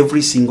it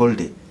every single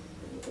day.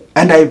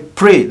 And I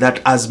pray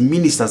that as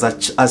ministers,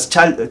 as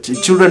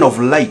children of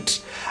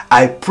light,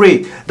 I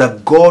pray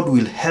that God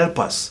will help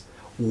us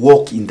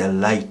walk in the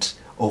light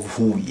of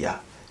who we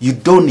are. You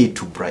don't need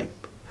to bribe.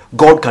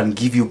 God can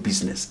give you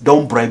business.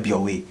 Don't bribe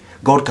your way.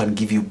 God can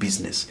give you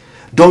business.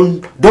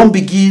 Don't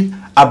begin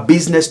a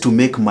business to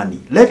make money.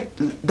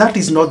 That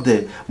is not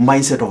the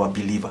mindset of a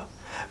believer.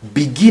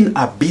 Begin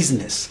a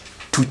business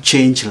to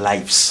change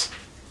lives.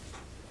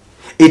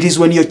 It is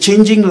when you're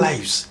changing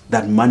lives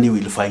that money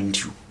will find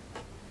you.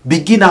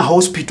 Begin a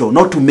hospital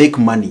not to make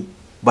money,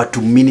 but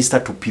to minister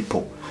to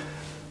people.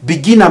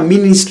 Begin a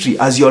ministry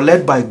as you're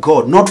led by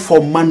God, not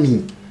for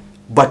money,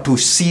 but to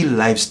see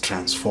lives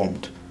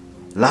transformed.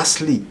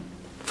 Lastly,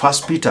 1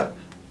 Peter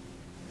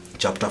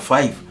chapter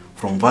 5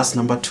 from verse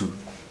number 2,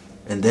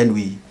 and then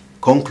we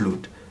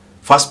conclude.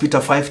 1 Peter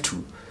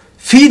 5:2.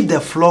 Feed the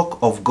flock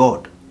of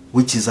God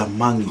which is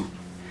among you.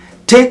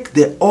 Take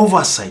the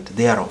oversight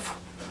thereof,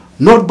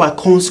 not by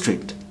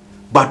constraint,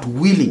 but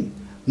willing,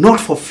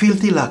 not for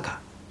filthy lucre,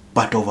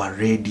 but of a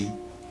ready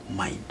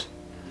mind.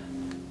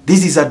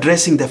 This is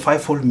addressing the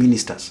fivefold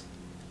ministers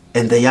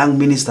and the young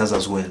ministers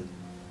as well,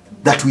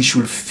 that we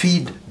should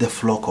feed the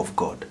flock of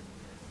God.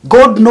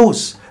 God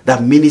knows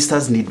that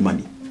ministers need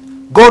money.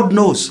 God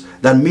knows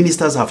that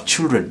ministers have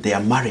children, they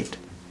are married.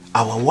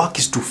 Our work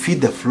is to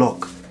feed the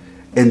flock,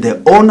 and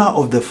the owner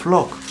of the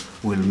flock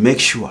will make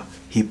sure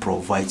he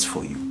provides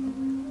for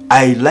you.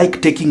 I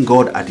like taking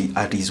God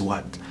at his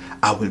word.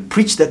 I will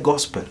preach the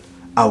gospel.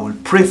 I will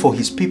pray for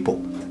his people,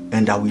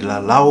 and I will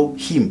allow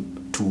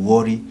him to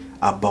worry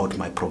about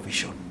my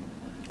provision.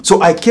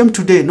 So I came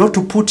today not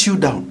to put you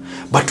down,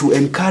 but to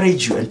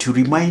encourage you and to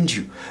remind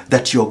you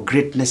that your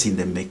greatness in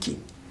the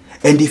making.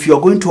 And if you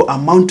are going to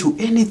amount to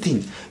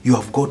anything, you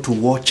have got to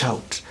watch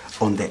out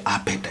on the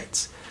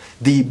appetites.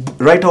 The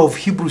writer of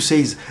Hebrews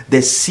says,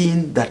 the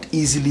sin that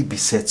easily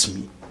besets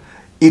me.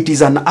 It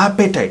is an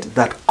appetite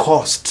that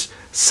cost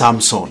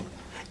Samson.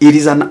 It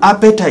is an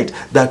appetite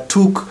that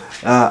took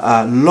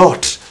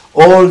Lot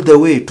all the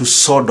way to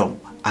Sodom.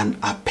 An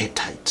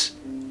appetite.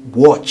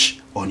 Watch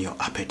on your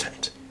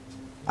appetite.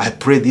 I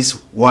pray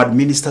this word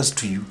ministers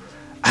to you,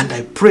 and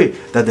I pray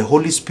that the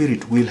Holy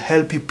Spirit will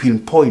help you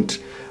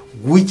pinpoint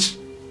which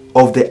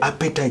of the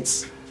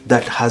appetites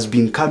that has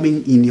been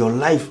coming in your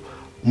life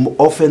more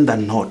often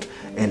than not,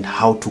 and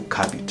how to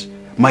curb it.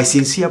 My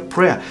sincere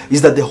prayer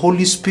is that the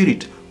Holy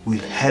Spirit will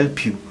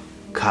help you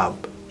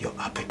curb your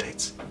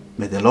appetites.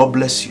 May the Lord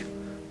bless you.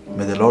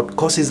 May the Lord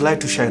cause his light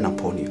to shine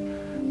upon you.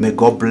 May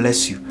God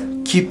bless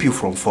you, keep you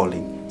from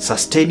falling,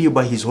 sustain you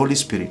by his Holy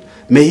Spirit.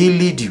 May he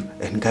lead you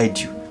and guide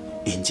you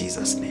in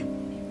Jesus'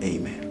 name.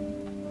 Amen.